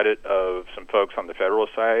the credit of some folks on the federal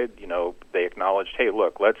side, they acknowledged, hey,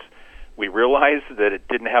 look, we realize that it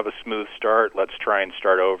didn't have a smooth start. Let's try and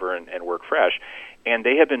start over and work fresh. And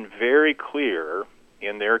they have been very clear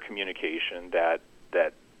in their communication that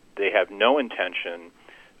they have no intention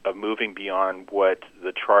of moving beyond what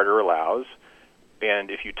the charter allows.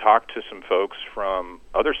 And if you talk to some folks from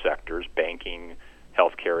other sectors, banking,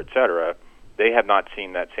 healthcare, et cetera, they have not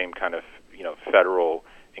seen that same kind of federal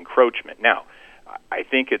encroachment. Now, I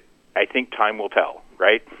think time will tell,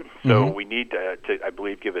 right? So we need to, I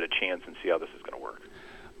believe, give it a chance and see how this is going to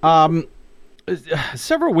work.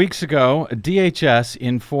 Several weeks ago, DHS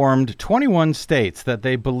informed 21 states that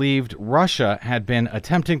they believed Russia had been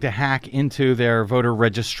attempting to hack into their voter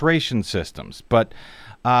registration systems, but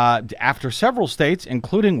after several states,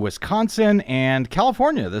 including Wisconsin and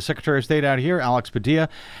California, the Secretary of State out here, Alex Padilla,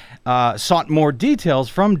 sought more details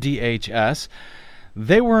from DHS.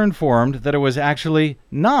 They were informed that it was actually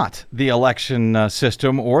not the election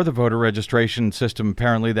system or the voter registration system,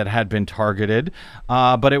 apparently, that had been targeted,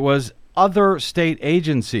 but it was other state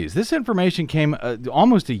agencies. This information came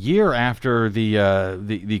almost a year after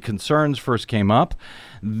the concerns first came up.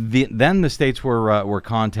 Then the states were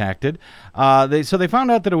contacted. They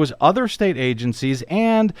found out that it was other state agencies,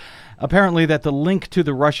 and apparently that the link to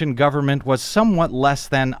the Russian government was somewhat less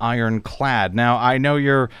than ironclad. Now, I know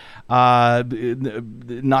you're not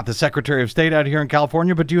the Secretary of State out here in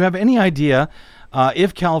California, but do you have any idea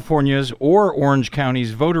if California's or Orange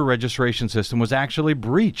County's voter registration system was actually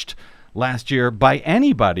breached last year by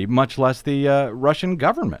anybody, much less the Russian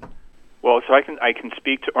government? Well, so I can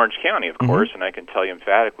speak to Orange County, of course, and I can tell you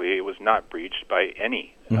emphatically it was not breached by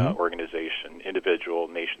any organization, individual,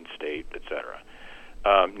 nation state, etc.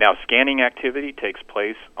 Now, scanning activity takes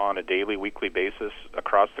place on a daily, weekly basis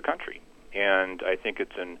across the country, and I think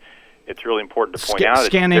it's really important to point out.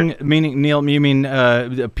 Scanning, meaning, Neal, you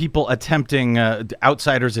mean people attempting,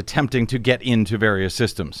 outsiders attempting to get into various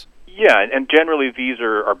systems? Yeah, and generally these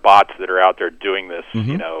are bots that are out there doing this,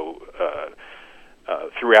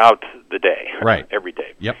 throughout the day, right? Every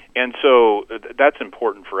day. Yep. And so that's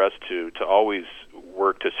important for us to always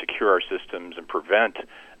work to secure our systems and prevent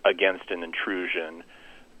against an intrusion,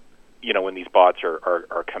 when these bots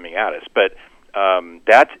are coming at us. But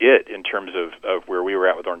that's it in terms of where we were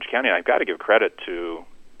at with Orange County. And I've got to give credit to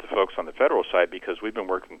the folks on the federal side because we've been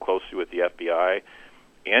working closely with the FBI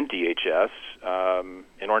and DHS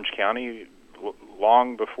in Orange County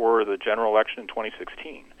long before the general election in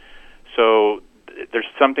 2016. So there's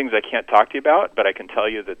some things I can't talk to you about, but I can tell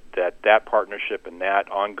you that partnership and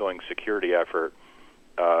that ongoing security effort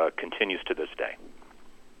continues to this day.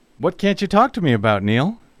 What can't you talk to me about,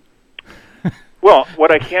 Neal? Well,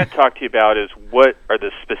 what I can't talk to you about is what are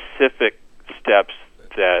the specific steps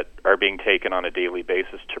that are being taken on a daily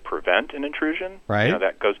basis to prevent an intrusion. Right.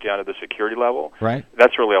 That goes down to the security level. Right.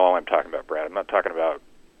 That's really all I'm talking about, Brad. I'm not talking about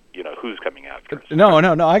who's coming after us. No,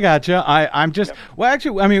 I got you. I'm just, well,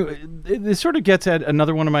 actually, I mean, this sort of gets at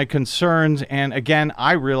another one of my concerns. And again,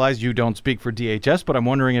 I realize you don't speak for DHS, but I'm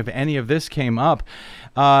wondering if any of this came up.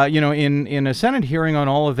 In a Senate hearing on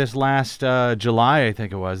all of this last July, I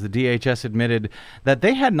think it was, the DHS admitted that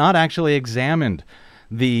they had not actually examined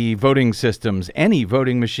the voting systems, any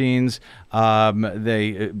voting machines.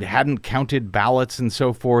 They hadn't counted ballots and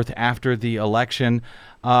so forth after the election.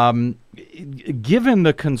 Given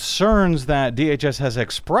the concerns that DHS has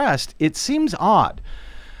expressed, it seems odd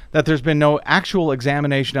that there's been no actual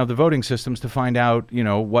examination of the voting systems to find out,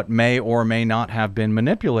 what may or may not have been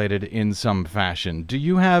manipulated in some fashion.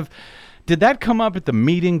 Did that come up at the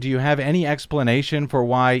meeting? Do you have any explanation for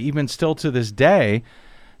why, even still to this day,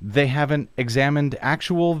 they haven't examined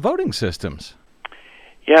actual voting systems?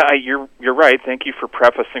 Yeah, you're right. Thank you for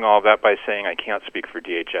prefacing all of that by saying I can't speak for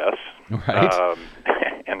DHS. Right.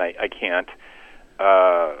 And I can't.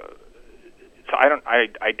 So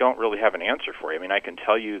I don't really have an answer for you. I mean, I can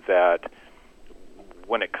tell you that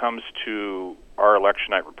when it comes to our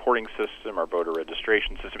election night reporting system, our voter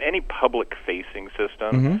registration system, any public-facing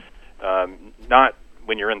system, not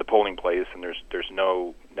when you're in the polling place and there's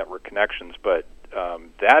no network connections, but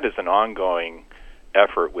that is an ongoing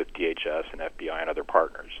effort with DHS and FBI and other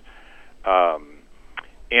partners.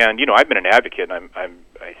 And I've been an advocate, and I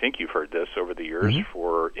think you've heard this over the years,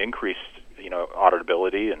 for increased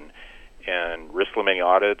auditability and risk limiting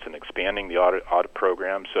audits and expanding the audit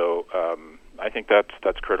program. So I think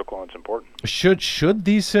that's critical and it's important. Should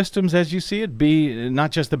these systems, as you see it, be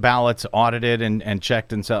not just the ballots audited and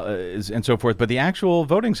checked and so forth, but the actual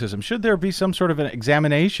voting system? Should there be some sort of an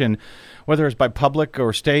examination, whether it's by public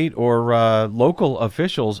or state or local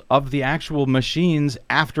officials, of the actual machines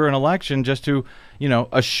after an election, just to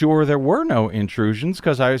assure there were no intrusions?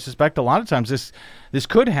 Because I suspect a lot of times this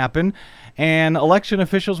could happen, and election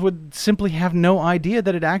officials would simply have no idea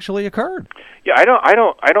that it actually occurred. Yeah, I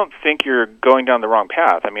don't think you're going down the wrong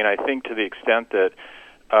path. I mean, I think to the extent that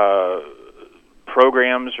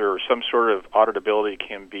programs or some sort of auditability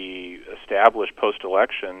can be established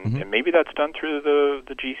post-election, and maybe that's done through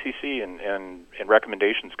the GCC, and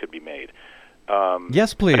recommendations could be made.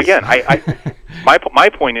 Yes, please. Again, my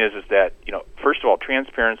point is that first of all,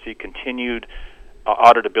 transparency, continued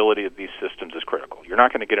auditability of these systems is critical. You're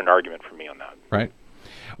not going to get an argument from me on that. Right.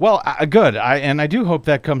 Well, good. I do hope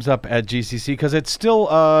that comes up at GCC, because it's still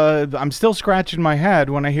I'm still scratching my head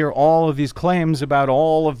when I hear all of these claims about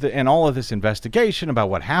all of this investigation about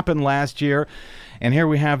what happened last year. And here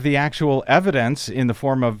we have the actual evidence in the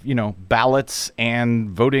form of, ballots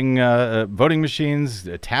and voting machines,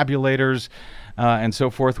 tabulators, and so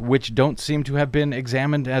forth, which don't seem to have been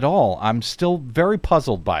examined at all. I'm still very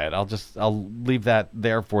puzzled by it. I'll leave that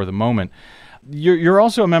there for the moment. You're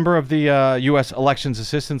also a member of the U.S. Elections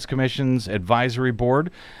Assistance Commission's advisory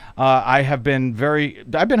board. I've been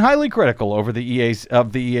highly critical of the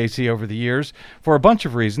EAC over the years for a bunch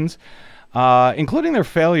of reasons, including their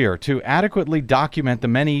failure to adequately document the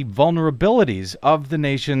many vulnerabilities of the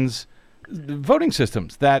nation's voting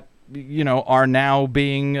systems that are now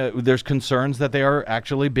being, there's concerns that they are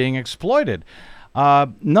actually being exploited.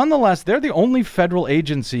 Nonetheless, they're the only federal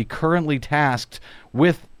agency currently tasked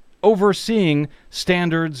with overseeing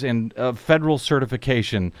standards and federal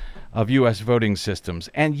certification of U.S. voting systems.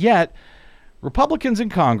 And yet, Republicans in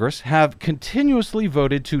Congress have continuously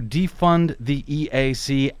voted to defund the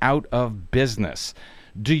EAC out of business.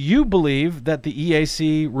 Do you believe that the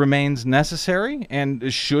EAC remains necessary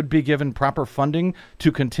and should be given proper funding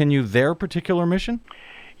to continue their particular mission?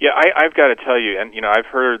 Yeah, I've got to tell you, and I've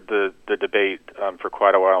heard the debate for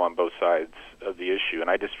quite a while on both sides of the issue, and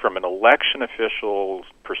I just, from an election official's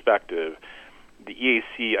perspective, the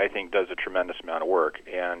EAC, I think, does a tremendous amount of work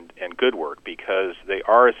and good work, because they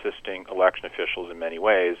are assisting election officials in many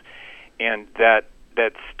ways, and that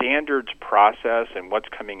standards process and what's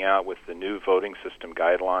coming out with the new voting system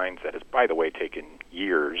guidelines that has, by the way, taken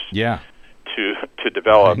years to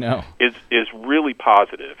develop is really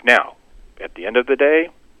positive. Now, at the end of the day,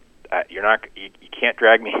 you can't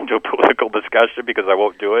drag me into a political discussion, because I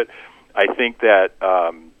won't do it. I think that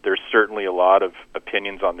there's certainly a lot of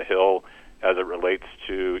opinions on the Hill as it relates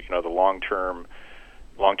to the long-term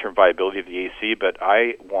viability of the EAC, but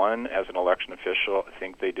as an election official, I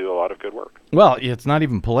think they do a lot of good work. Well, it's not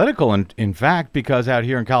even political, in fact, because out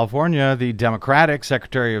here in California, the Democratic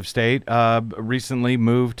Secretary of State recently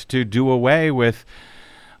moved to do away with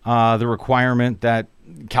the requirement that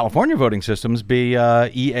California voting systems be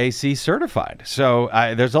EAC certified. So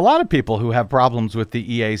there's a lot of people who have problems with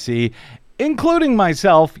the EAC, including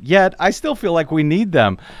myself, yet I still feel like we need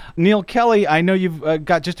them. Neal, Kelley, I know you've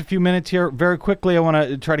got just a few minutes here. Very quickly, I want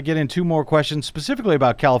to try to get in two more questions, specifically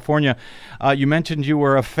about California. You mentioned you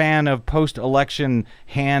were a fan of post-election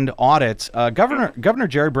hand audits. Governor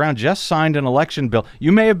Jerry Brown just signed an election bill.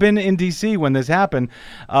 You may have been in D.C. when this happened,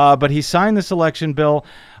 but he signed this election bill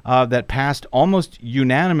that passed almost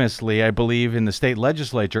unanimously, I believe, in the state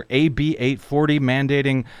legislature, AB 840,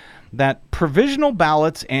 mandating that provisional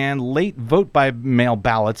ballots and late vote-by-mail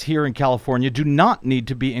ballots here in California do not need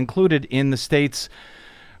to be included in the state's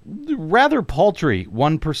rather paltry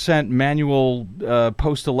 1% manual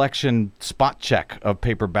post-election spot check of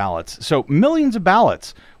paper ballots. So millions of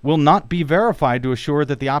ballots will not be verified to assure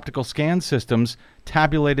that the optical scan systems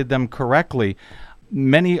tabulated them correctly.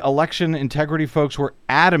 Many election integrity folks were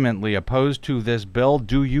adamantly opposed to this bill.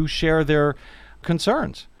 Do you share their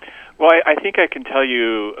concerns? Well, I think I can tell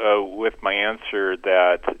you with my answer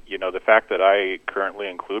that, the fact that I currently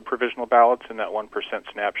include provisional ballots in that 1%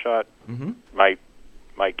 snapshot might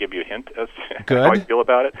give you a hint as to how I feel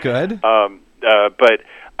about it. Good. But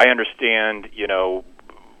I understand,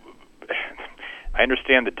 I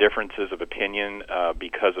understand the differences of opinion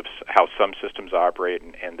because of how some systems operate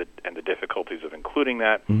and the difficulties of including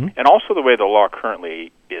that, and also the way the law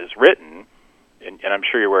currently is written. And I'm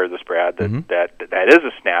sure you're aware of this, Brad, that is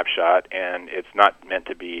a snapshot, and it's not meant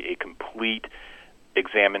to be a complete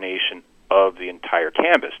examination of the entire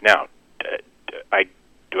canvas. Now,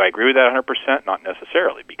 do I agree with that 100%? Not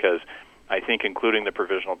necessarily, because I think including the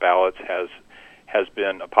provisional ballots has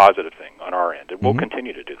been a positive thing on our end, and we'll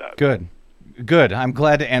continue to do that. Good. I'm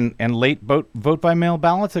glad. And late vote by mail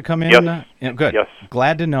ballots that come in? Yes. Good. Yes.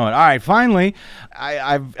 Glad to know it. All right. Finally,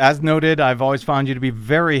 I've as noted, I've always found you to be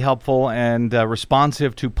very helpful and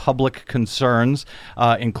responsive to public concerns,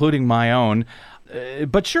 including my own.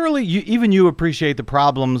 But surely even you appreciate the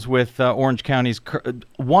problems with Orange County's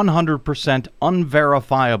 100%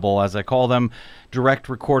 unverifiable, as I call them, direct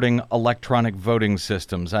recording electronic voting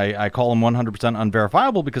systems. I call them 100%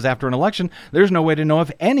 unverifiable because after an election, there's no way to know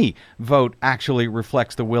if any vote actually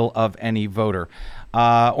reflects the will of any voter.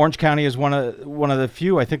 Orange County is one of the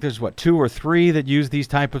few. I think there's 2 or 3 that use these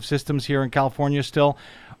type of systems here in California still.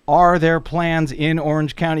 Are there plans in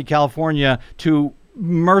Orange County, California, to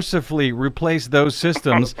mercifully replace those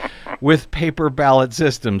systems with paper ballot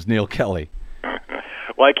systems, Neal Kelley?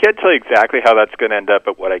 Well, I can't tell you exactly how that's going to end up,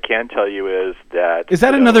 but what I can tell you is that... Is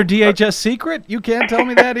that another DHS secret? You can't tell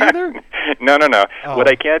me that either? No. Oh, what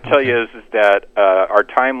I can tell you is that our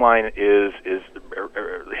timeline is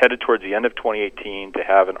headed towards the end of 2018 to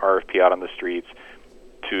have an RFP out on the streets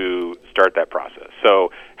to start that process. So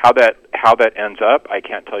how that ends up, I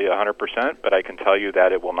can't tell you 100%, but I can tell you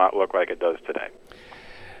that it will not look like it does today.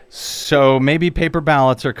 So maybe paper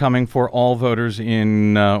ballots are coming for all voters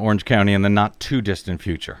in Orange County in the not too distant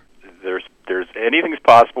future. There's anything's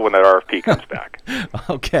possible when that RFP comes back.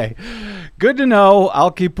 Okay. Good to know.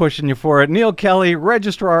 I'll keep pushing you for it. Neal Kelley,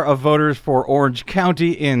 Registrar of Voters for Orange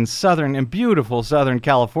County in beautiful Southern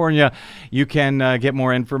California. You can get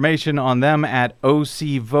more information on them at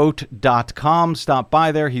ocvote.com. Stop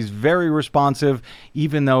by there. He's very responsive,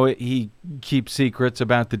 even though he keeps secrets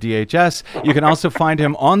about the DHS. You can also find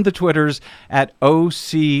him on the Twitters at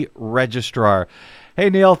ocregistrar. Hey,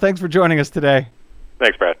 Neal, thanks for joining us today.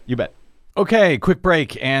 Thanks, Brad. You bet. Okay, quick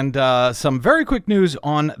break and some very quick news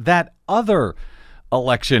on that other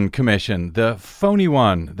election commission, the phony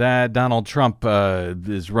one that Donald Trump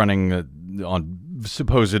is running on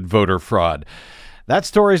supposed voter fraud. That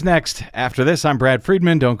story's next. After this, I'm Brad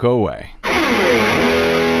Friedman. Don't go away.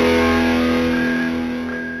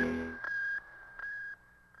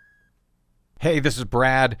 Hey, this is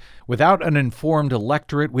Brad. Without an informed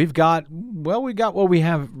electorate, we got what we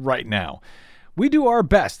have right now. We do our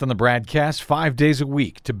best on the BradCast 5 days a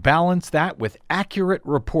week to balance that with accurate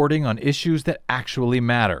reporting on issues that actually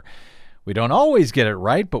matter. We don't always get it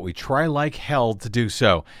right, but we try like hell to do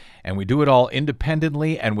so. And we do it all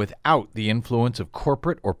independently and without the influence of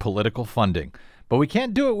corporate or political funding. But we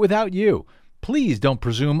can't do it without you. Please don't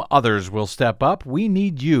presume others will step up. We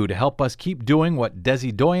need you to help us keep doing what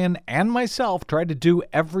Desi Doyen and myself try to do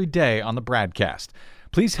every day on the BradCast.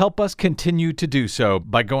 Please help us continue to do so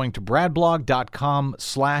by going to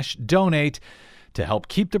bradblog.com/donate to help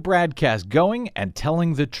keep the BradCast going and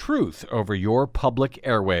telling the truth over your public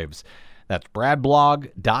airwaves. That's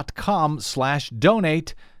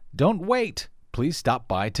bradblog.com/donate. Don't wait. Please stop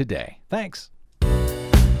by today. Thanks.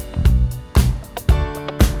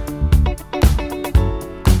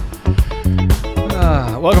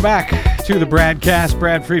 Welcome back to the BradCast.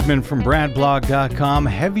 Brad Friedman from bradblog.com.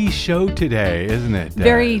 Heavy show today, isn't it?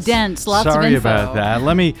 Very dense. Lots of info. Sorry about that.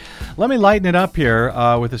 Let me lighten it up here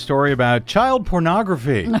with a story about child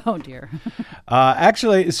pornography. Oh, dear.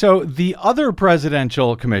 Actually, so the other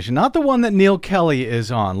presidential commission, not the one that Neal Kelley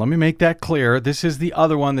is on. Let me make that clear. This is the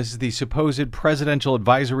other one. This is the supposed Presidential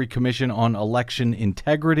Advisory Commission on Election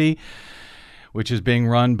Integrity, which is being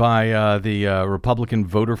run by the Republican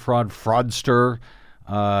voter fraudster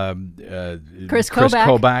Chris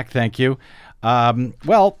Kobach, thank you.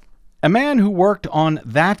 Well, a man who worked on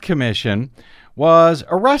that commission was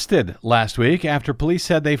arrested last week after police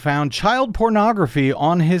said they found child pornography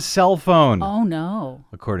on his cell phone. Oh, no.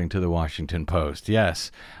 According to the Washington Post,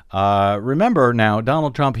 yes. Remember now,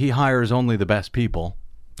 Donald Trump, he hires only the best people.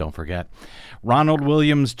 Don't forget. Ronald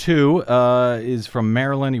Williams, too, is from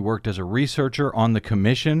Maryland. He worked as a researcher on the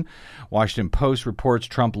commission. Washington Post reports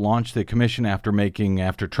Trump launched the commission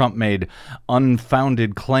after Trump made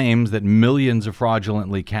unfounded claims that millions of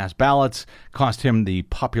fraudulently cast ballots cost him the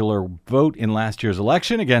popular vote in last year's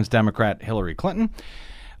election against Democrat Hillary Clinton.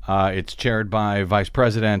 It's chaired by Vice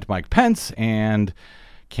President Mike Pence and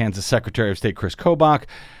Kansas Secretary of State Chris Kobach.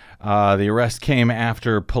 The arrest came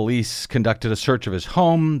after police conducted a search of his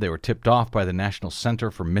home. They were tipped off by the National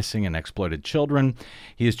Center for Missing and Exploited Children.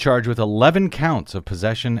 He is charged with 11 counts of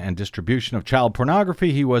possession and distribution of child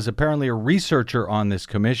pornography. He was apparently a researcher on this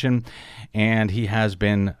commission, and he has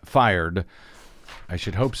been fired. I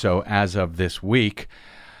should hope so, as of this week.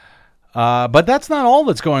 But that's not all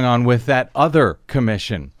that's going on with that other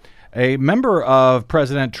commission. A member of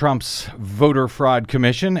President Trump's voter fraud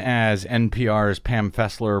commission, as NPR's Pam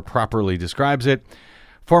Fessler properly describes it,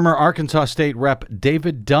 former Arkansas State Rep.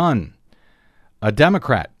 David Dunn, a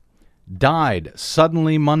Democrat, died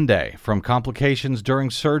suddenly Monday from complications during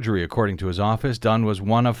surgery, according to his office. Dunn was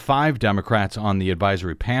one of 5 Democrats on the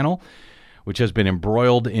advisory panel, which has been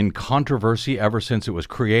embroiled in controversy ever since it was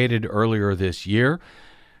created earlier this year.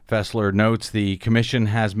 Fessler notes the commission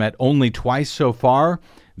has met only twice so far.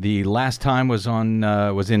 The last time was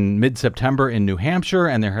in mid-September in New Hampshire,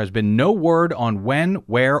 and there has been no word on when,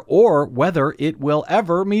 where, or whether it will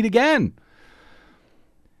ever meet again.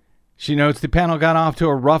 She notes the panel got off to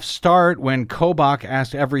a rough start when Kobach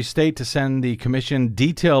asked every state to send the commission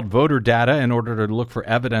detailed voter data in order to look for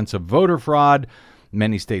evidence of voter fraud.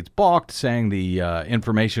 Many states balked, saying the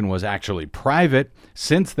information was actually private.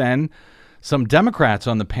 Since then, some Democrats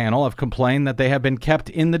on the panel have complained that they have been kept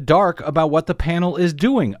in the dark about what the panel is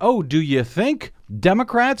doing. Oh, do you think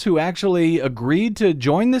Democrats who actually agreed to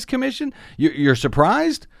join this commission? You're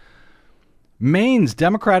surprised? Maine's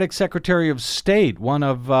Democratic Secretary of State, one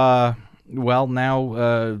of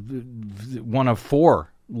 4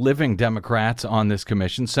 living Democrats on this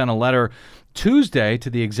commission, sent a letter Tuesday to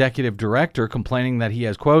the executive director complaining that he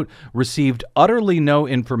has, quote, received utterly no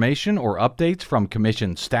information or updates from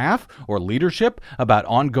commission staff or leadership about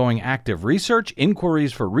ongoing active research,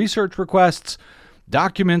 inquiries for research requests,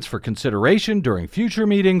 documents for consideration during future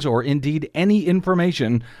meetings, or indeed any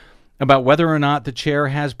information about whether or not the chair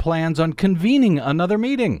has plans on convening another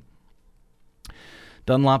meeting.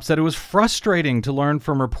 Dunlop said it was frustrating to learn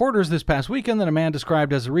from reporters this past weekend that a man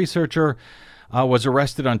described as a researcher was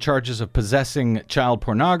arrested on charges of possessing child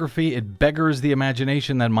pornography. It beggars the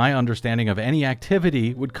imagination that my understanding of any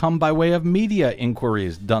activity would come by way of media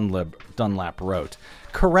inquiries, Dunlap wrote.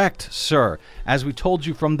 Correct, sir. As we told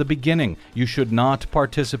you from the beginning, you should not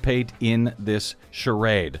participate in this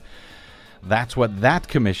charade. That's what that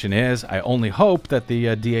commission is. I only hope that the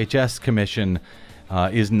DHS commission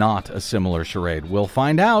is not a similar charade. We'll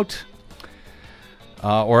find out.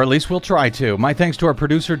 Or at least we'll try to. My thanks to our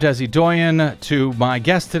producer, Desi Doyen, to my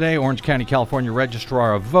guest today, Orange County, California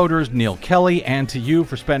Registrar of Voters, Neal Kelley, and to you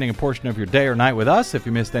for spending a portion of your day or night with us. If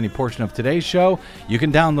you missed any portion of today's show, you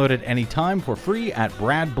can download it anytime for free at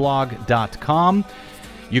bradblog.com.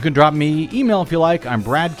 You can drop me email if you like. I'm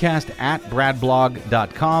BradCast at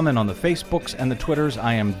bradblog.com, and on the Facebooks and the Twitters,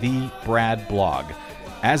 I am the Brad Blog.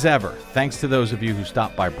 As ever, thanks to those of you who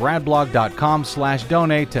stopped by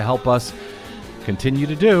bradblog.com/donate to help us continue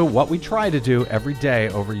to do what we try to do every day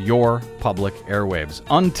over your public airwaves.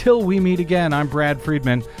 Until we meet again, I'm Brad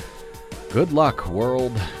Friedman. Good luck,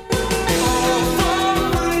 world.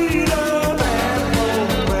 Freedom.